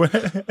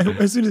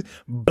 As soon as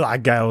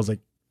black guy, I was like,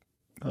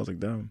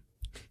 damn.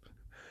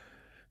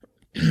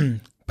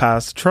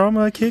 Past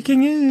trauma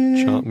kicking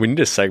in. We need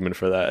a segment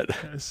for that.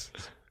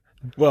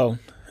 Well,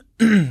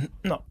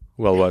 no.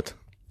 Well, what?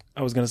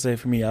 I was gonna say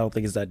for me, I don't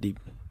think it's that deep.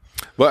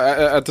 But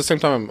at the same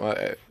time,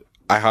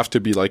 I have to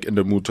be like in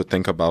the mood to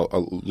think about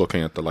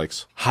looking at the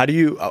likes. How do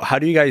you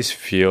guys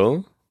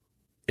feel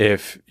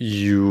if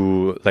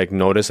you like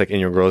notice like in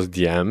your girl's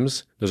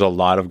DMs, there's a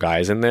lot of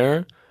guys in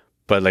there,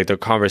 but like the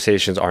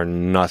conversations are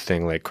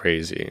nothing like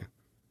crazy,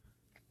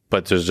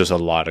 but there's just a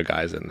lot of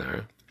guys in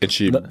there. And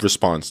she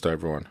responds to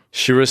everyone.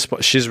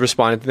 She's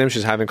responding to them.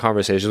 She's having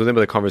conversations with them,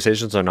 but the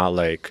conversations are not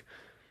like,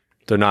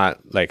 they're not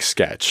like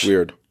sketch.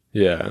 Weird.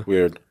 Yeah.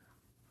 Weird.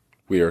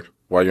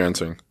 Why are you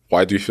answering?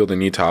 Why do you feel the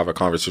need to have a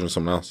conversation with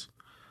someone else?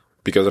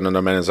 Because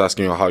another man is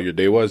asking you how your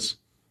day was?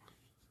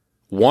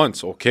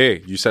 Once,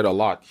 okay. You said a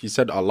lot. He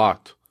said a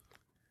lot.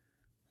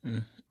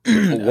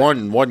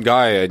 One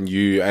guy, and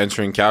you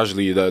answering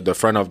casually, the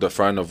friend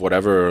of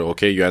whatever,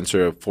 okay, you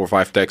answer 4 or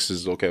 5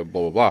 texts, okay,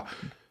 blah, blah, blah.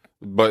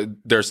 But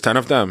there's 10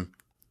 of them.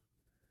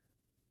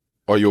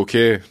 Are you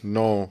okay?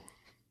 No.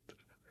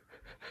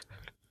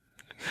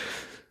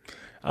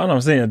 I don't know.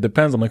 I'm saying it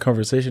depends on the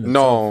conversation.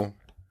 itself.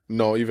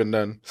 No, even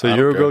then. So I don't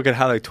your care. girl could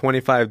have like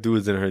 25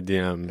 dudes in her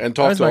DM. And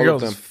talk Why is to my all girl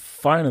of them.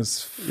 fine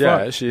as fuck?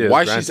 Yeah, she is.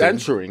 Why granted. she's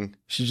answering?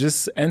 She's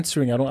just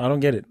answering. I don't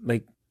get it.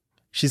 Like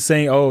she's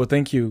saying, "Oh,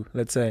 thank you."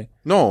 Let's say.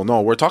 No,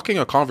 we're talking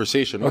a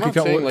conversation. We're not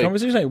saying like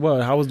conversation like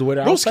what? How was the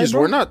weather outside? Broskies,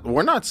 Bro?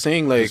 we're not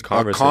saying like Just a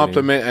conversating.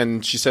 compliment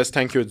and she says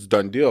thank you, it's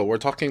done deal. We're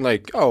talking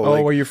like,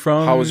 like, where you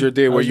from? How was your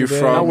day? How's Where your you day?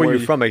 from? Not where Where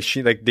you're from.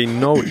 Like they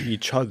know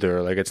each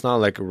other. Like it's not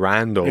like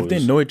randos. If they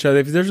know each other,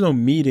 if there's no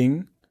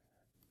meeting,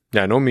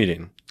 Yeah, no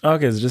meeting.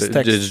 okay, it's just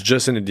text. It's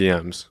just in the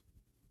DMs.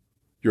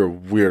 You're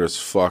weird as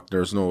fuck.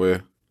 There's no way.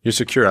 You're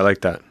secure. I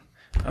like that.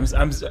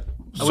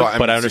 So I'm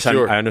But I understand.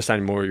 insecure. I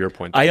understand more your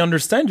point. I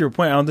understand your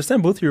point. I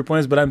understand both of your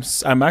points, but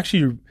I'm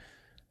actually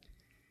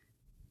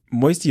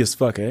moisty as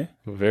fuck, eh?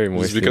 Very It's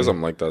moist. because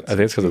I'm like that. I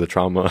think it's because of the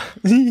trauma.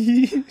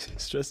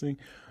 Stressing.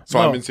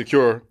 So no, I'm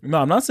insecure. No,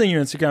 I'm not saying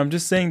you're insecure. I'm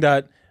just saying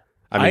that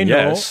I mean, know.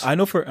 yes. I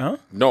know for huh?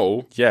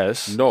 No,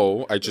 Yes.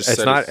 no. I just It's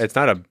said not. It's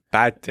not a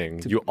bad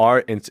thing. You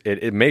are.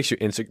 It makes you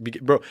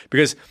insecure, bro.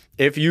 Because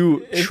if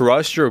you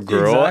trust your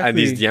girl and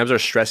these Exactly. DMs are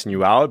stressing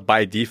you out,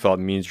 by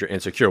default means you're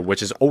insecure,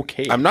 which is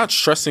okay. I'm not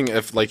stressing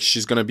if like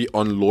she's gonna be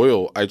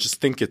unloyal. I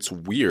just think it's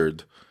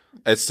weird.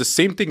 It's the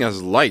same thing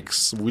as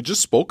likes. We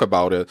just spoke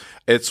about it.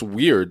 It's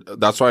weird.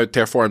 That's why,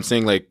 therefore, I'm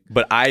saying like,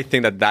 But I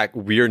think that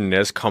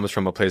weirdness comes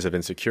from a place of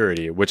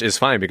insecurity, which is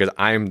fine because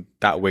I'm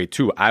that way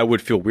too. I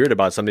would feel weird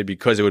about something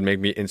because it would make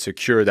me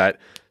insecure that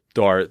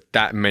there are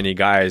that many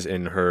guys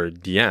in her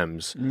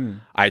DMs.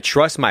 I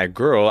trust my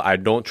girl. I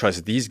don't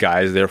trust these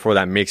guys. Therefore,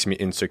 that makes me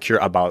insecure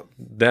about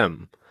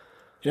them.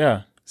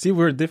 Yeah. See,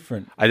 we're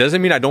different. It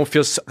doesn't mean I don't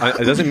feel.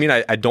 It doesn't mean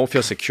I don't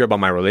feel secure about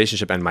my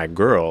relationship and my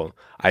girl.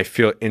 I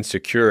feel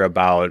insecure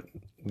about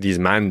these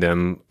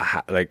mandem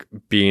like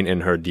being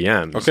in her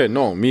DMs. okay,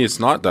 no, me, it's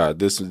not that.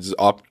 This is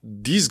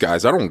these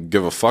guys. I don't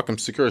give a fuck. I'm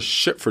secure as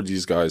shit for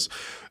these guys.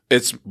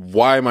 it's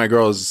why my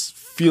girl is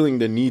feeling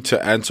the need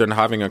to answer and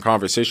having a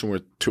conversation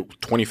with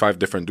 25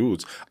 different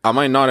dudes. Am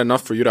I not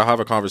enough for you to have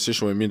a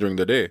conversation with me during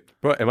the day?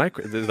 Bro,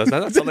 does that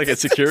not sound like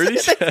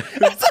insecurities?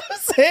 That's what I'm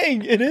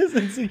saying. It is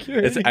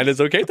insecurity. And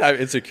it's okay to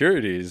have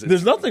insecurities.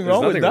 There's nothing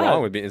wrong with that.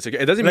 wrong with being insecure.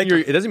 It doesn't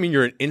mean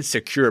you're an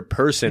insecure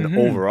person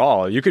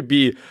overall. You could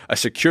be a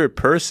secure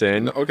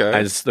person and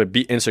just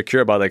be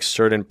insecure about like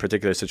certain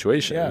particular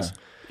situations.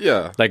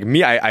 Yeah. Like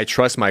me, I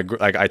trust my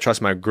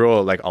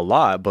girl like a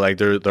lot, but like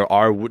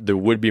there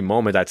would be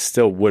moments that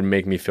still would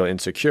make me feel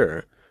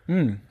insecure.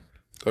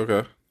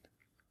 Okay.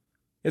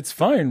 It's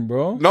fine,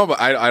 bro. No, but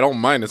I don't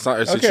mind. It's not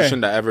a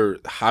situation that ever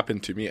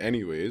happened to me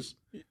anyways.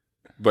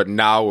 But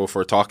now if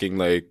we're talking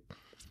like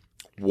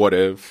what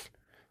if,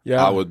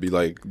 I would be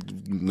like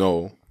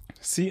no.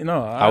 See,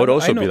 no. I would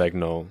also be like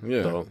no.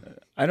 Yeah. So.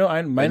 I know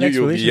my next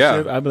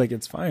relationship, I'd be like,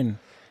 it's fine.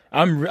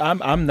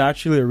 I'm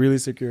naturally a really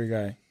secure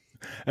guy.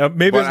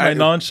 Maybe it's my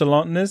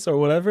nonchalantness or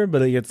whatever,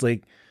 but it's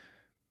like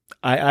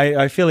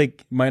I feel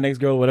like my next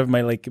girl, whatever,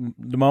 my like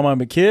the mama of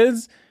my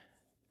kids,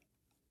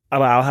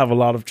 I'll have a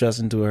lot of trust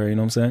into her. You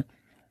know what I'm saying?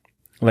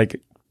 Like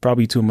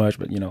probably too much,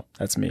 but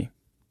that's me.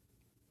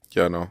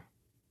 Yeah, no.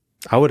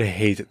 I would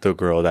hate the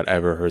girl that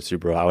ever hurts you,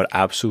 bro. I would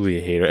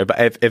absolutely hate her.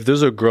 If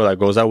there's a girl that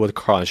goes out with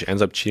Carl and she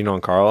ends up cheating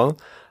on Carl,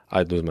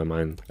 I'd lose my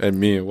mind. And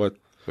me, what?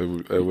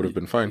 It would have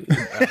been fine.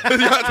 Like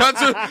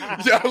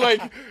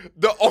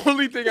the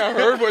only thing I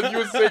heard when you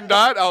were saying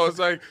that, I was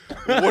like,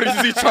 what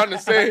is he trying to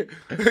say?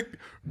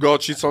 Girl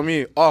cheats on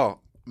me. Oh,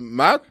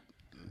 Matt?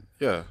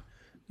 Yeah.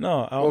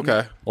 No.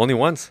 Okay. Only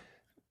once.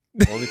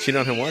 Only cheated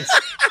on him once.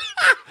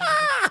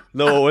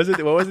 No, what was it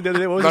the other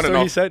day? What was the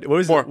story he said?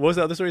 What was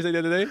the other story he said the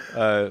other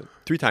day?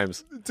 3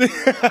 times.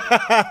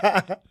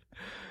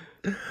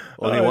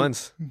 Only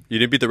once. You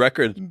didn't beat the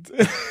record.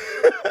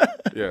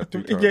 Yeah,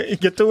 3 times.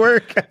 Get to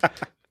work.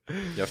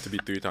 You have to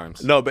beat 3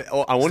 times. No, but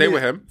I want to stay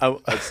with him.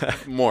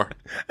 More.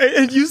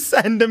 And you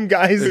send them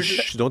guys.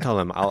 Shh, don't tell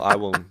him. I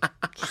will.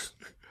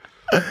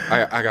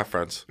 I got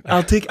friends.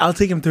 I'll take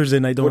him Thursday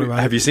night. Don't worry.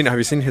 Have you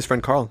seen his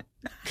friend Carl?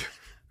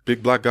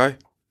 Big black guy.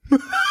 You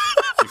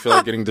feel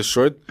like getting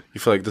destroyed? You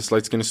feel like this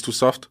light skin is too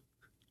soft?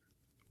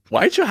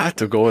 Why'd you have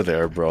to go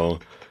there, bro?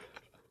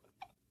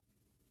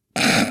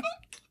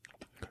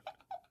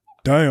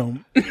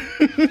 Damn.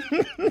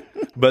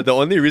 But the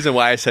only reason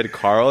why I said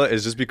Carl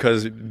is just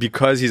because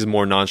he's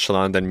more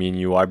nonchalant than me and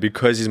you are,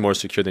 because he's more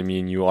secure than me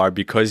and you are,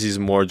 because he's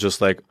more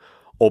just like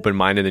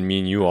open-minded than me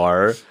and you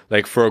are.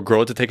 Like for a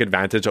girl to take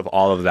advantage of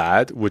all of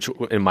that, which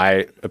in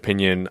my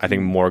opinion, I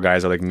think more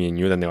guys are like me and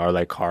you than they are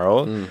like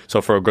Carl.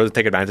 So for a girl to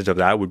take advantage of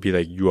that would be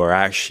like, you are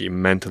actually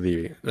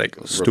mentally like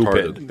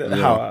stupid.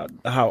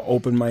 How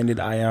open-minded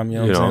I am, you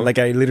know what I'm saying? Like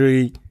I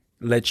literally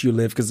let you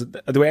live, because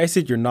the way I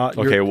see it, you're not.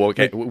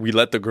 We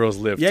let the girls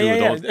live too.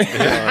 Don't.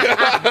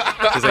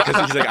 He's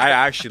like, I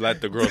actually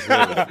let the girls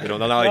live. Not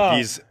like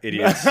these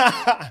idiots.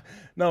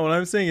 No, what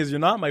I'm saying is you're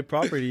not my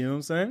property. You know what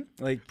I'm saying?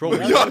 Like, bro, we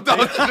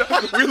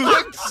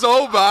look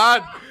so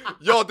bad.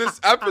 Yo, this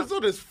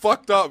episode is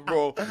fucked up,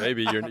 bro.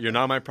 Maybe you're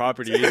not my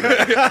property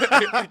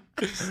either.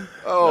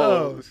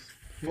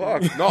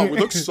 Fuck. No, we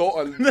look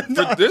so...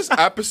 For this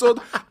episode,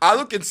 I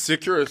look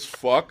insecure as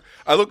fuck.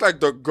 I look like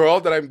the girl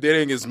that I'm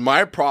dating is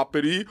my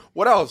property.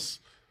 What else?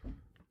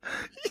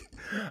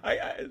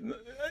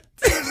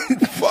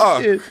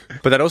 Fuck.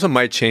 But that also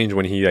might change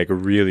when he like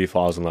really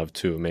falls in love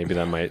too. Maybe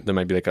there might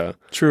be like a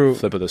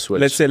flip of the switch.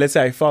 Let's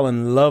say I fall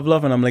in love,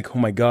 and I'm like, oh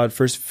my god,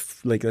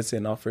 let's say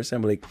not first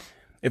time, but like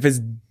if it's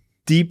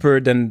deeper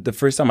than the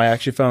first time I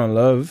actually fell in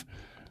love,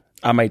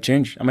 I might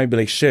change. I might be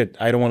like, shit,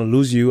 I don't want to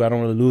lose you. I don't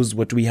want to lose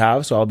what we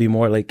have. So I'll be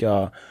more like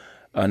an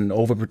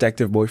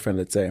overprotective boyfriend,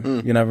 let's say.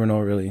 You never know,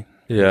 really.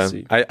 Yeah.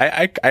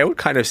 I would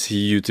kind of see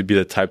you to be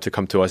the type to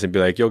come to us and be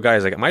like, yo,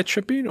 guys, like, am I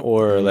tripping?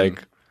 Or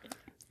like,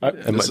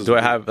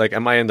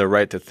 am I in the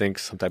right to think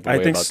some type of way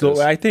about this?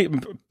 I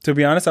think, to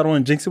be honest, I don't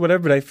want to jinx it,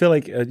 whatever, but I feel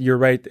like you're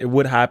right. It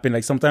would happen.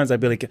 Like sometimes I'd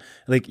be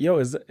like, yo,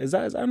 is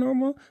that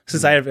normal?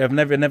 Since I've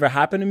never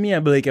happened to me,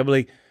 I'd be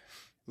like,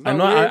 I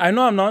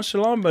know I'm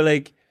nonchalant, but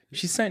like,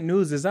 she sent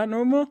news. Is that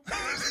normal?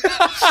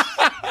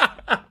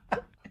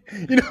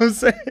 You know what I'm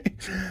saying?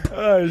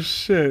 Oh,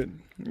 shit.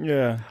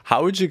 Yeah.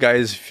 How would you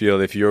guys feel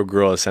if your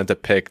girl sent a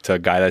pic to a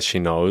guy that she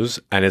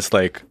knows and it's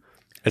like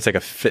a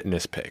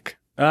fitness pic?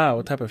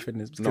 What type of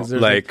fitness? Because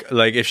like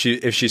if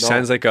she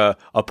sends like a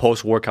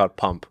post-workout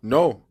pump.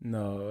 No.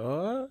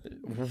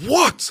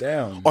 What?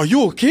 Damn. Are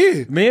you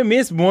okay? Me,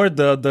 it's more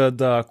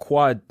the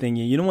quad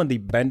thingy. You know when they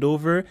bend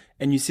over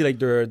and you see like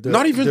their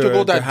not even to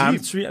go that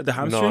deep. The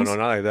hamstrings. No,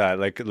 not like that.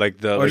 Like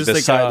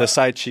the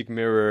side cheek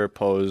mirror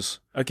pose.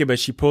 Okay, but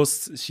she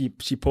posts. She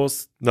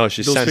posts. No,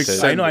 she sent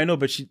it. I know,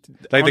 but she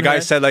like the guy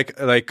said like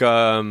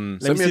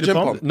send me a gym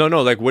pump. No,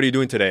 like what are you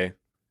doing today?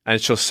 And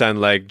she'll send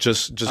like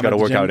just got a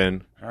workout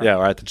in. Right. Yeah,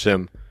 or at the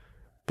gym.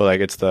 But like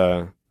it's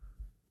the.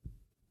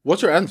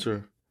 What's your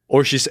answer?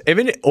 Or she's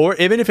even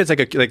if it's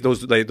like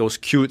those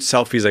cute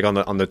selfies like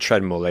on the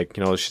treadmill, like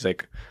she's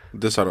like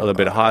this a little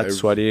bit hot,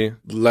 sweaty,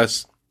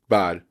 less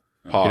bad.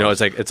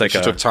 Pause. It's like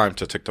she took time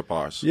to take the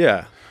pause.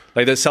 Yeah.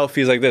 Like the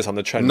selfies like this on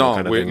the treadmill No,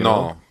 kind of wait, thing. You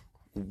know?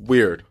 no,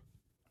 weird.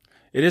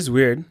 It is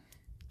weird.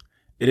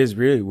 It is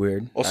really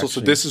weird. Also, so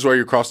actually. this is where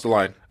you cross the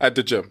line at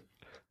the gym.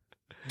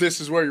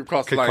 This is where you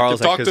cross the line. Carl's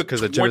Can talk like, to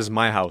because the gym is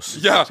my house.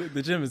 yeah.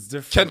 The gym is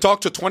different. Can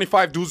talk to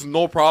 25 dudes,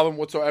 no problem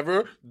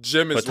whatsoever.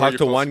 Gym is But where talk you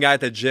to cross- one guy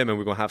at the gym and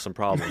we're going to have some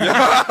problems.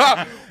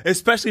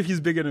 Especially if he's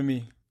bigger than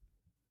me.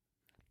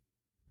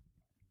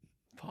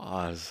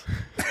 Pause.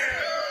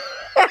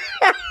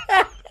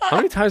 How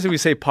many times did we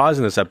say pause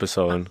in this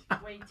episode?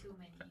 Way too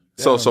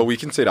many. So we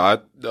can say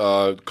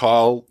that.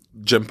 Carl,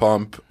 gym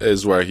pump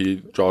is where he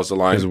draws the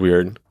line. It's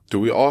weird. Do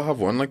we all have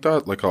one like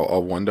that? Like a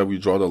one that we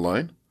draw the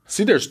line?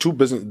 See, there are two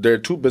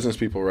business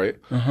people, right?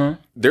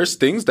 There's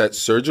things that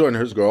Sergio and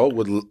his girl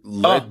would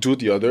let do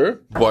the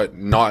other, but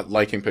not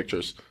liking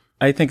pictures.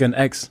 I think an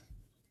X.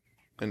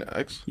 An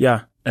ex?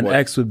 Yeah. An What?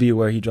 X would be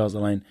where he draws the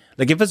line.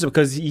 Like if it's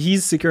because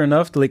he's secure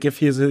enough to like if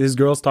his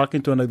girl's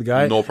talking to another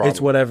guy, No problem. it's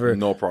whatever.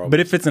 No problem. But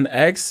if it's an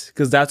X,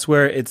 because that's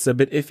where it's a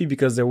bit iffy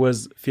because there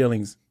was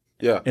feelings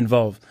Yeah.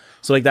 involved.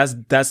 So like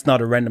that's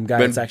not a random guy.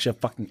 Then It's actually a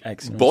fucking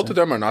X. You know Both what of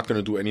them are not going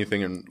to do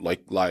anything in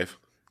like live.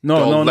 No,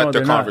 They'll no, let no, the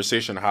they're not.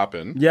 conversation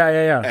happen.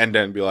 Yeah. And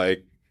then be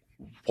like,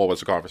 what was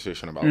the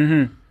conversation about?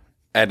 Mm-hmm.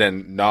 And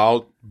then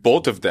now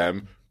both of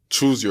them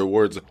choose your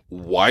words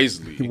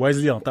wisely.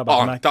 Wisely on top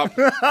On top.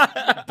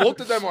 Both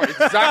of them are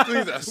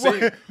exactly the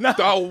same.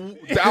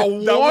 That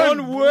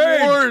one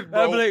word,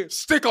 bro. I'm like-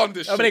 Stick on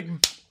this shit. I'm like,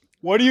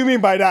 what do you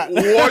mean by that?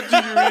 What do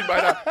you mean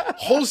by that?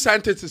 Whole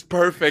sentence is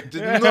perfect.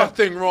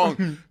 Nothing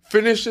wrong.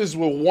 Finishes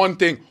with one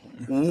thing.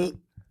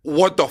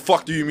 What the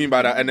fuck do you mean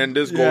by that? And then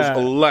this goes Yeah.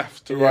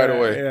 left right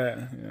away.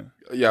 Yeah.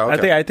 Yeah,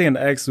 okay. I think an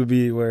X would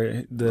be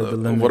where the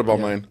limit. What about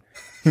yeah.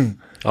 mine?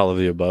 All of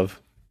the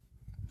above.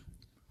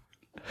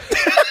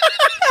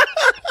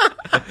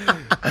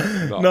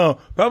 No,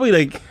 probably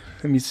like.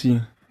 Let me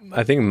see.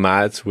 I think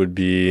Matt's would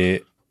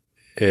be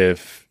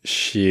if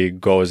she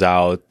goes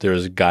out,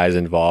 there's guys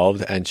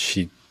involved, and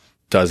she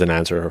doesn't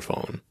answer her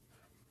phone.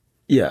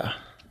 Yeah.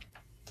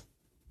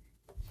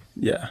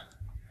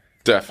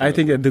 Definitely. I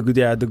think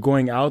that the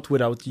going out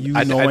without you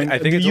knowing, I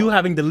think it's you all-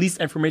 having the least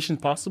information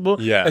possible.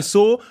 Yeah.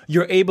 So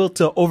you're able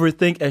to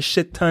overthink a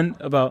shit ton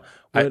about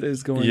what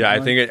is going on. Yeah, I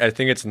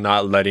think it's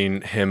not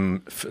letting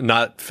him,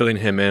 not filling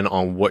him in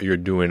on what you're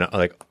doing,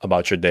 like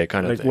about your day,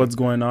 kind of like thing. what's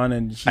going on,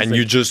 and he's And like,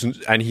 you just,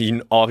 and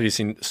he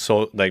obviously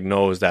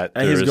knows that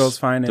and his there's- girl's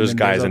fine, and there's then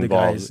guys there's other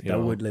involved. guys you that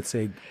know. would, let's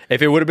say,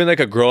 If it would have been like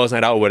a girls'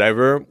 night out,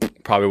 whatever,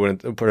 probably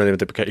wouldn't.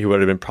 He would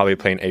have been probably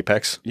playing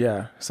Apex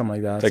yeah, something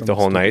like that, like the some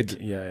whole stupid-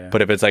 night. Yeah.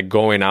 But if it's like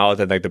going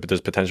out and like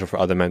there's potential for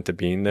other men to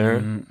be in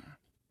there,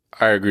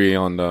 I agree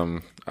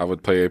on I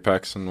would play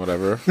Apex and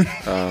whatever.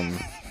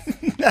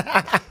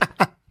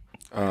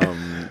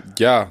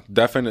 Yeah,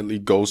 definitely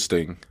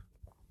ghosting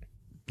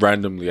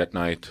randomly at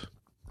night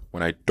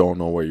when I don't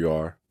know where you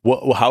are.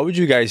 how would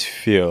you guys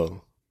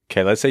feel?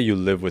 Okay, let's say you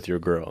live with your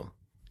girl.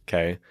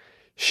 Okay,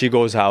 she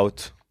goes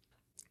out,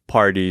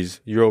 parties.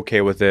 You're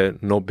okay with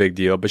it, no big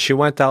deal. But she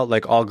went out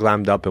like all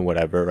glammed up and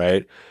whatever,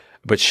 right?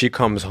 But she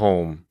comes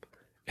home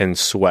in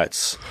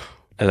sweats.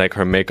 And like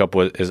her makeup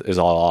is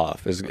all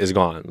off, is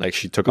gone. Like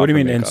she took off What do you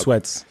her mean in makeup.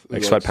 sweats?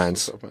 Like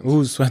sweatpants.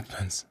 Who's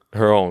sweatpants?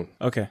 Her own.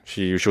 Okay.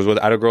 She was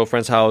at a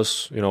girlfriend's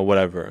house,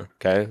 whatever.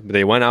 Okay. But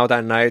they went out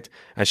that night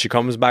and she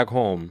comes back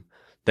home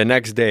the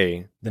next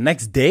day. The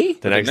next day?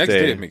 The next, day.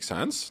 day it makes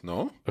sense,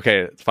 no?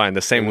 Okay, fine.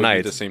 The same would be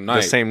night. the same night.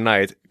 The same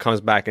night comes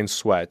back in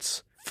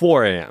sweats.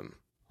 4 a.m.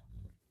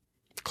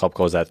 The club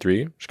closed at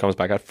 3. She comes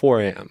back at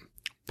 4 a.m.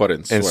 But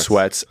in in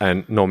sweats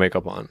and no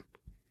makeup on.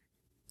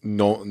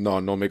 No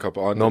makeup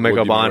on. No Would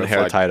makeup be my on, red hair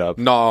flag. tied up.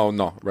 No.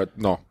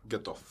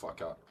 Get the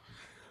fuck out.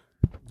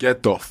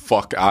 Get the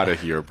fuck out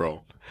of here,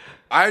 bro.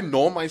 I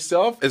know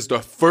myself is the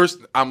first.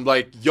 I'm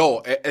like, yo,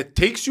 it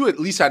takes you at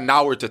least an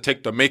hour to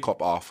take the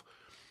makeup off.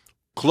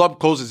 Club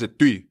closes at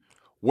 3.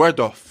 Where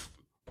the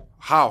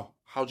how?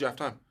 How'd you have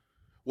time?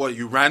 What,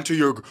 you ran to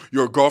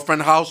your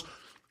girlfriend's house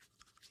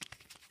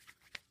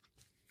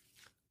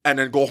and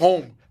then go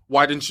home?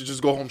 Why didn't you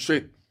just go home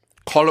straight?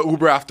 Call an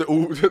Uber after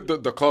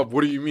the club.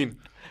 What do you mean?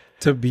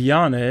 To be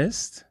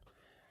honest,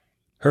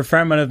 her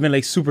friend might have been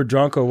like super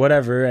drunk or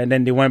whatever, and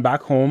then they went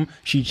back home.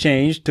 She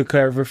changed, took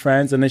care of her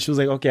friends, and then she was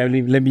like, "Okay,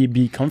 let me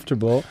be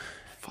comfortable,"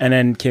 and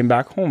then came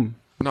back home.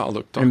 No,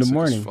 look, In the toxic as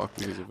morning. fuck,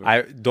 Elizabeth.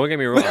 I don't get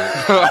me wrong.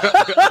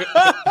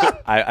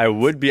 I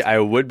would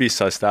be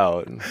sussed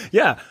out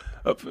Yeah,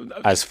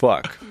 as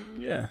fuck.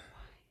 yeah.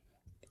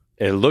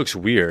 It looks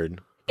weird.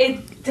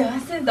 It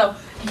doesn't though.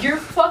 You're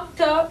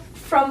fucked up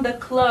from the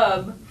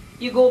club.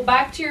 You go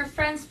back to your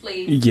friend's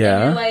place. Yeah.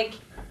 And you're like,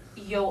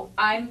 yo,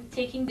 I'm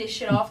taking this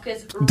shit off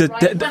because The-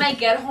 when I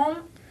get home,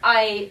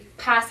 I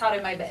pass out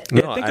in my bed.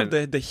 No, Think I-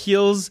 of the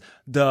heels,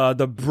 the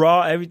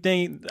bra,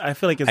 everything. I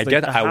feel like it's I like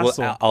get. a I will.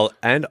 hassle. I'll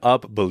end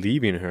up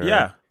believing her.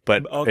 Yeah.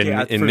 But Okay,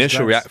 at first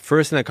initial glance.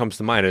 first thing that comes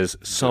to mind is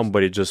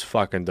somebody just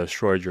fucking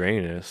destroyed your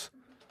anus.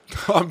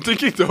 I'm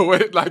thinking the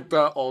way like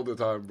that all the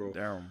time, bro.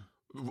 Damn.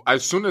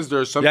 As soon as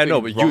there's something Yeah,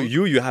 no, but wrong,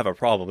 you have a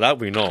problem that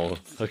we know.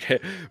 Okay,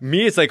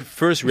 me, it's like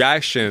first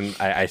reaction.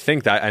 I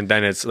think that, and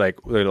then it's like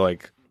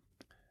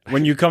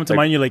when you come to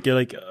mine, you're like,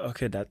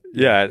 okay, that.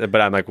 Yeah, but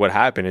I'm like, what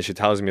happened? And she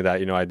tells me that,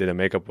 you know, I did a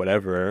makeup,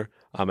 whatever.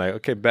 I'm like,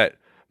 okay, bet.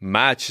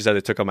 Matt, she said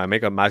they took off my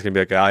makeup. Matt's gonna be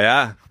like, oh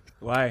yeah.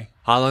 Why?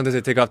 How long does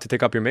it take to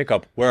take off your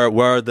makeup? Where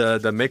are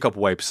the makeup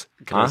wipes?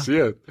 Can I see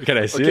it? Can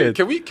I see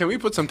Okay, it? can we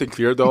put something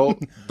clear though?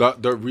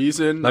 The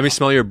reason. Let me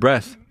smell your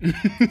breath.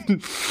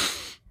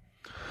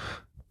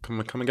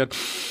 Come again.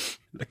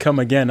 Come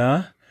again,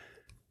 huh?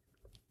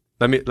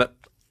 Let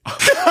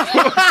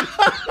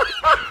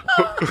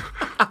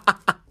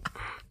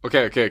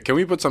Okay. Can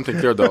we put something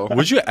clear though?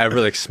 Would you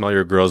ever like smell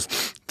your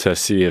girls to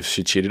see if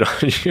she cheated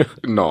on you?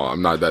 No,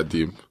 I'm not that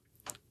deep.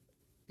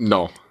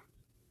 No.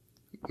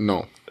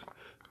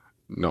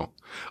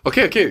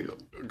 Okay.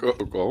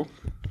 Go.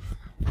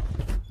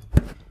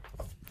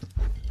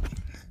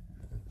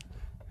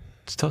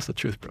 Just tell us the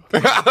truth, bro.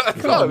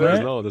 No,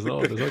 There's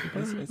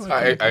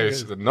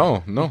man.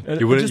 no. No.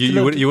 You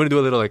wouldn't do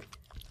a little like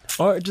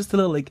Or just a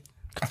little like.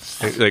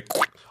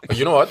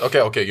 You know what?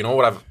 Okay. You know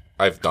what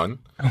I've done?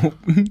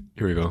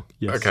 Here we go.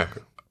 Yes. Okay.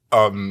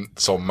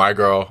 So my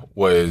girl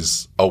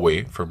was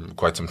away for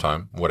quite some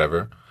time,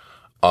 whatever.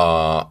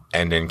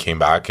 And then came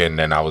back, and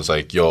then I was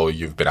like, yo,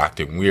 you've been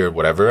acting weird,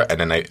 whatever. And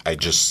then I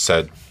just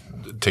said,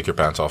 take your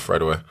pants off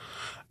right away.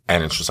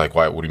 And then she was like,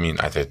 why? What do you mean?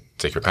 I said,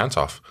 take your pants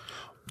off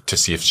to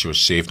see if she was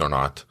shaved or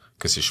not.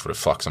 Because if she would have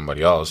fucked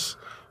somebody else,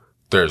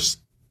 there's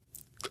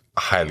a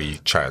highly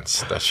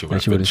chance that she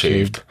would have been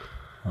shaved.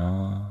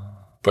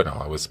 But no,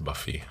 I was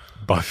Buffy.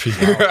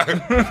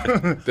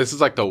 This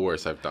is like the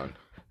worst I've done.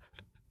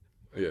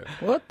 Yeah.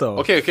 What the?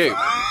 Okay. Can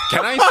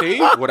I say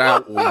what I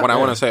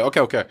want to say?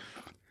 Okay.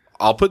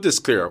 I'll put this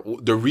clear.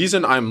 The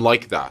reason I'm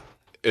like that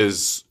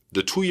is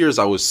the 2 years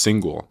I was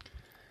single,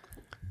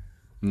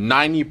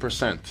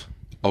 90%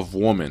 of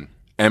women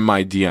in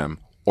my DM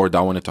or that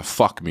wanted to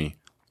fuck me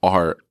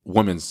are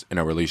women's in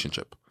a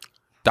relationship.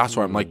 That's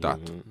why I'm like that.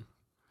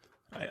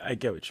 I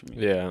get what you mean.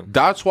 Yeah.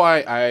 That's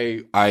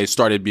why I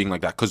started being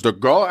like that. Because the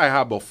girl I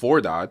had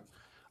before that,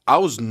 I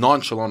was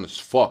nonchalant as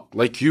fuck.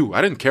 Like you.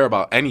 I didn't care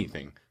about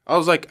anything. I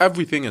was like,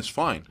 everything is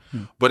fine.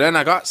 But then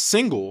I got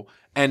single,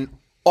 and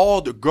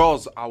all the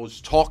girls I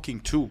was talking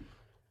to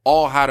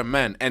all had a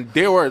man. And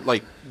they were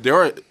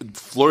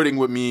flirting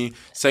with me,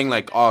 saying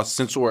like, oh,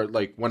 since we're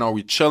like, when are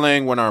we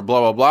chilling? When are blah,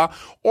 blah, blah.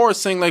 Or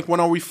saying like, when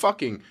are we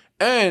fucking?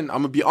 And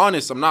I'm going to be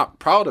honest, I'm not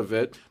proud of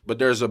it. But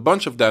there's a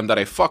bunch of them that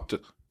I fucked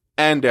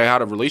and they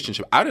had a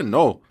relationship. I didn't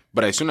know.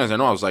 But as soon as I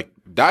know, I was like,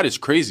 that is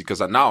crazy, because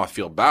now I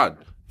feel bad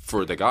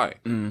for the guy.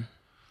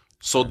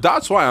 So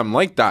that's why I'm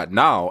like that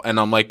now. And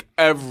I'm like,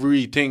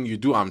 everything you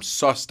do, I'm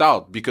sussed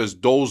out, because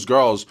those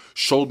girls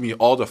showed me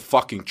all the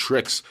fucking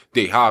tricks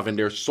they have, and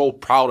they're so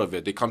proud of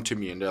it. They come to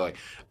me and they're like,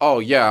 oh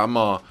yeah, I'm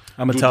going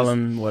to tell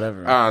him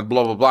whatever. Blah,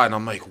 blah, blah. And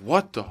I'm like,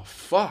 what the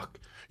fuck?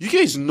 You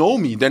guys know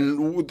me.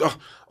 Then,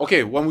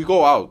 okay, when we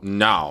go out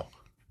now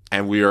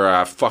and we are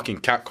at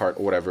fucking cat cart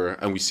or whatever,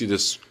 and we see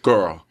this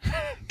girl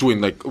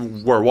doing like,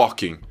 we're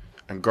walking,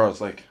 and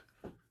girl's like,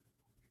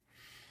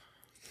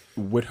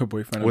 with her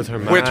boyfriend. With her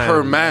with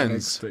her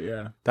mans.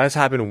 Yeah. That has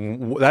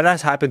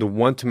happened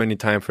one too many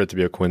times for it to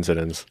be a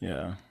coincidence.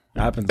 Yeah. It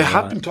happens. It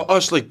happened to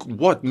us like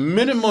what?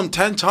 Minimum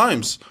 10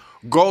 times.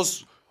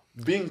 Girls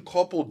being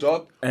coupled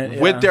up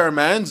with their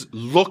mans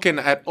looking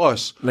at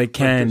us. Like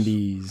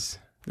candies.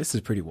 This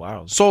is pretty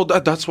wild. So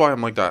that's why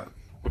I'm like that.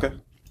 Okay.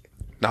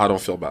 Now I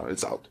don't feel bad.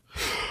 It's out.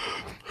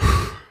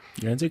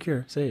 You're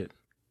insecure. Say it.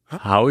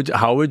 How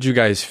would you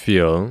guys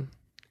feel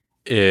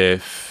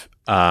if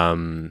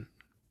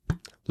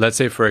let's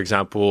say, for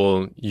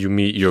example, you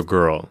meet your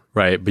girl,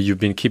 right? But you've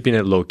been keeping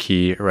it low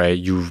key, right?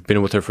 You've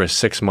been with her for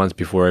 6 months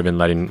before even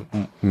letting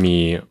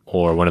me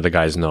or one of the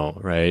guys know,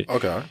 right?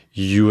 Okay.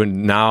 You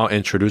now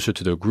introduce her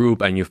to the group,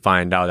 and you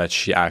find out that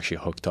she actually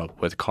hooked up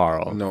with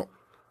Carl. No.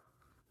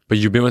 But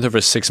you've been with her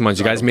for 6 months.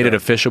 You guys made it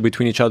official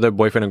between each other,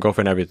 boyfriend and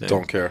girlfriend, everything.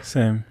 Don't care.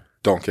 Same.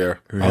 Don't care.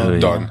 Really? I'm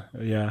done.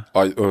 Yeah.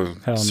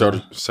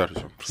 Sergio.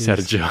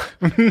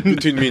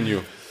 Between me and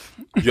you.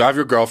 You have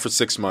your girl for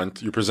 6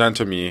 months. You present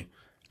to me.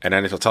 And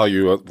then it'll tell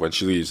you when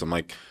she leaves. I'm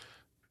like,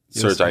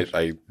 Serge,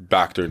 I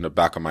backed her in the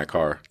back of my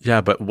car.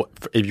 Yeah, but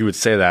if you would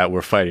say that,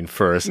 we're fighting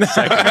first.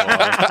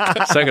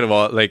 Second of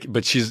all, like,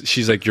 but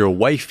she's like your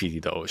wifey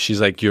though. She's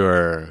like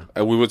your.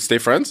 And we would stay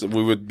friends.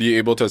 We would be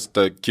able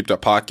to keep the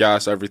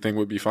podcast. Everything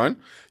would be fine.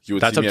 You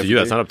would. That's see up me to you. every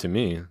That's day. not up to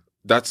me.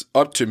 That's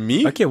up to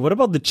me. Okay, what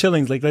about the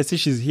chillings? Like, let's say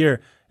she's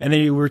here, and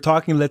then we're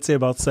talking, let's say,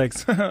 about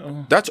sex.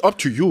 That's up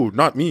to you,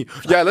 not me.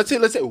 Yeah, let's say,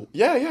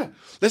 yeah.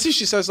 Let's say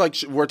she says, like,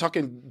 we're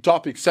talking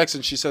topic sex,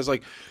 and she says,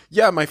 like,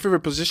 yeah, my favorite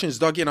position is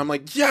doggy, and I'm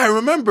like, yeah, I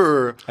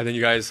remember. And then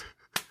you guys.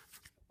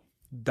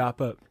 Dap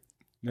up.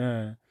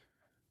 Yeah.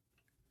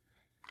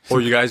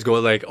 Or you guys go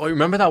like, oh,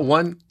 remember that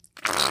one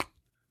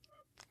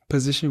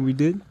Position we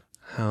did?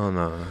 Hell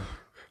no.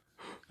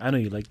 I know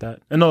you like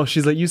that. No,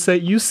 she's like, you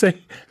say,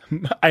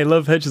 I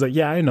love head. She's like,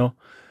 yeah, I know.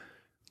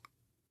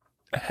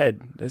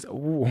 Head.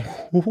 Ooh.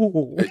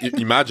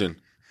 Imagine.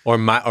 Or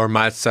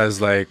Matt says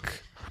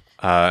like,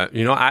 I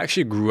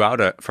actually grew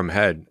out from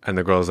head. And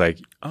the girl's like,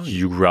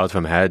 you grew out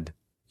from head?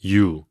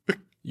 You.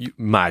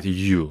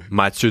 Mathieu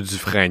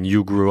Dufresne,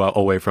 you grew up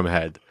away from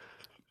head.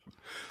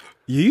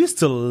 You used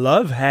to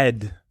love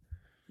head.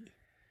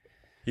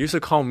 You used to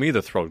call me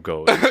the throat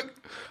goat.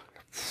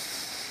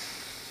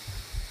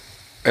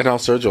 And now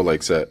Sergio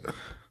likes it.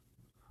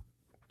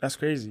 That's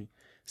crazy.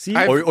 See,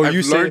 Or I've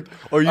you say, learned-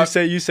 or you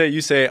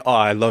say, oh,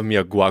 I love me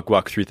a guac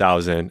guac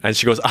 3000, and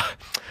she goes,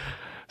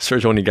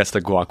 Sergio only gets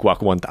the guac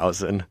guac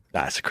 1000.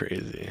 That's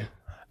crazy.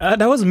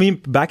 that was me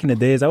back in the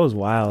days. That was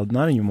wild.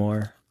 Not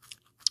anymore.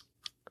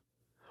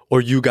 Or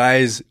you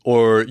guys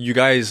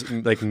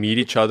like meet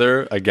each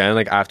other again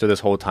like after this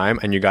whole time,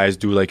 and you guys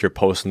do like your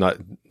post nut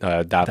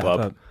dap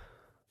up.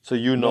 So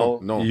No,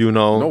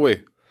 no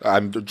way.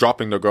 I'm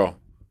dropping the girl.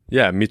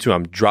 Yeah, me too.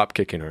 I'm drop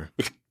kicking her.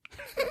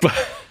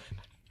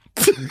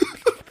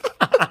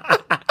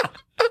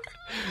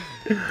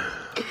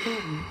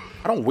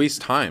 I don't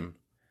waste time.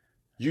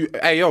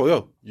 Hey,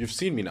 yo, you've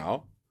seen me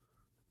now.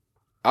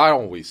 I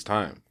don't waste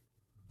time.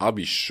 I'll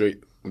be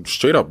straight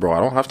up, bro. I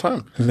don't have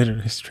time.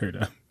 Literally straight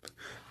up.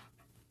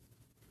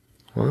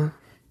 What?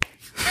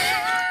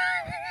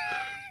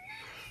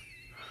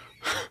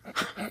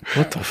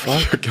 What the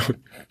fuck?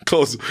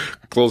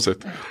 Close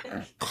it.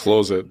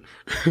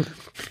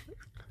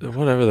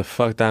 Whatever the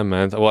fuck that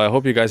meant. Well, I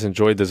hope you guys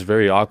enjoyed this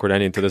very awkward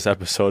ending to this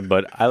episode,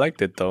 but I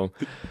liked it though.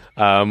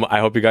 I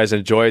hope you guys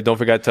enjoyed. Don't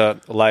forget to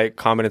like,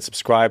 comment, and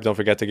subscribe. Don't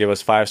forget to give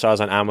us 5 stars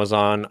on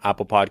Amazon,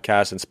 Apple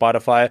Podcasts, and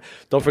Spotify.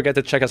 Don't forget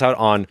to check us out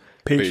on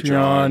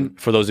Patreon.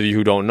 For those of you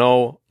who don't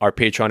know, our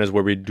Patreon is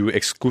where we do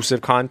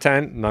exclusive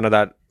content. None of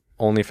that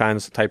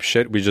OnlyFans type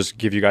shit. We just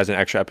give you guys an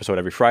extra episode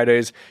every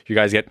Fridays. You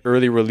guys get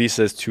early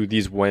releases to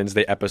these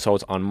Wednesday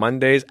episodes on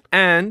Mondays.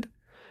 And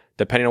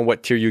depending on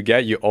what tier you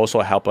get, you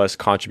also help us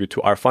contribute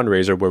to our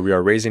fundraiser where we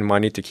are raising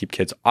money to keep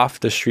kids off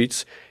the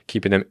streets,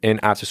 keeping them in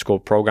after-school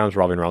programs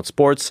revolving around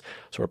sports.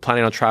 So we're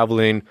planning on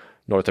traveling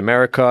North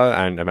America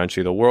and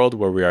eventually the world,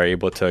 where we are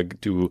able to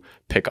do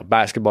pick up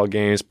basketball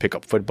games, pick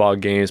up football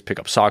games, pick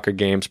up soccer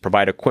games,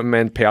 provide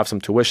equipment, pay off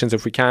some tuitions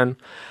if we can,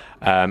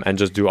 and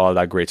just do all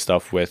that great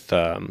stuff with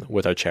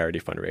our charity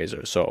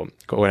fundraiser. So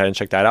go ahead and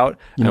check that out,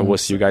 and we'll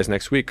see you guys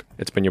next week.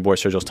 It's been your boy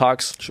Sergio's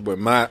Talks, It's your boy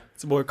Matt.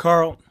 It's your boy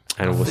Carl.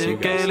 and we'll see you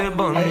guys.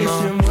 Ahí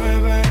se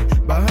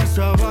mueve, baja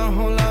hasta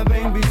abajo, la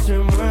baby se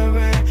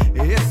mueve.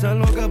 Ella está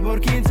loca por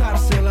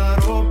quitarse la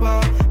ropa,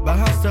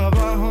 baja hasta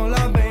abajo,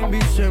 la baby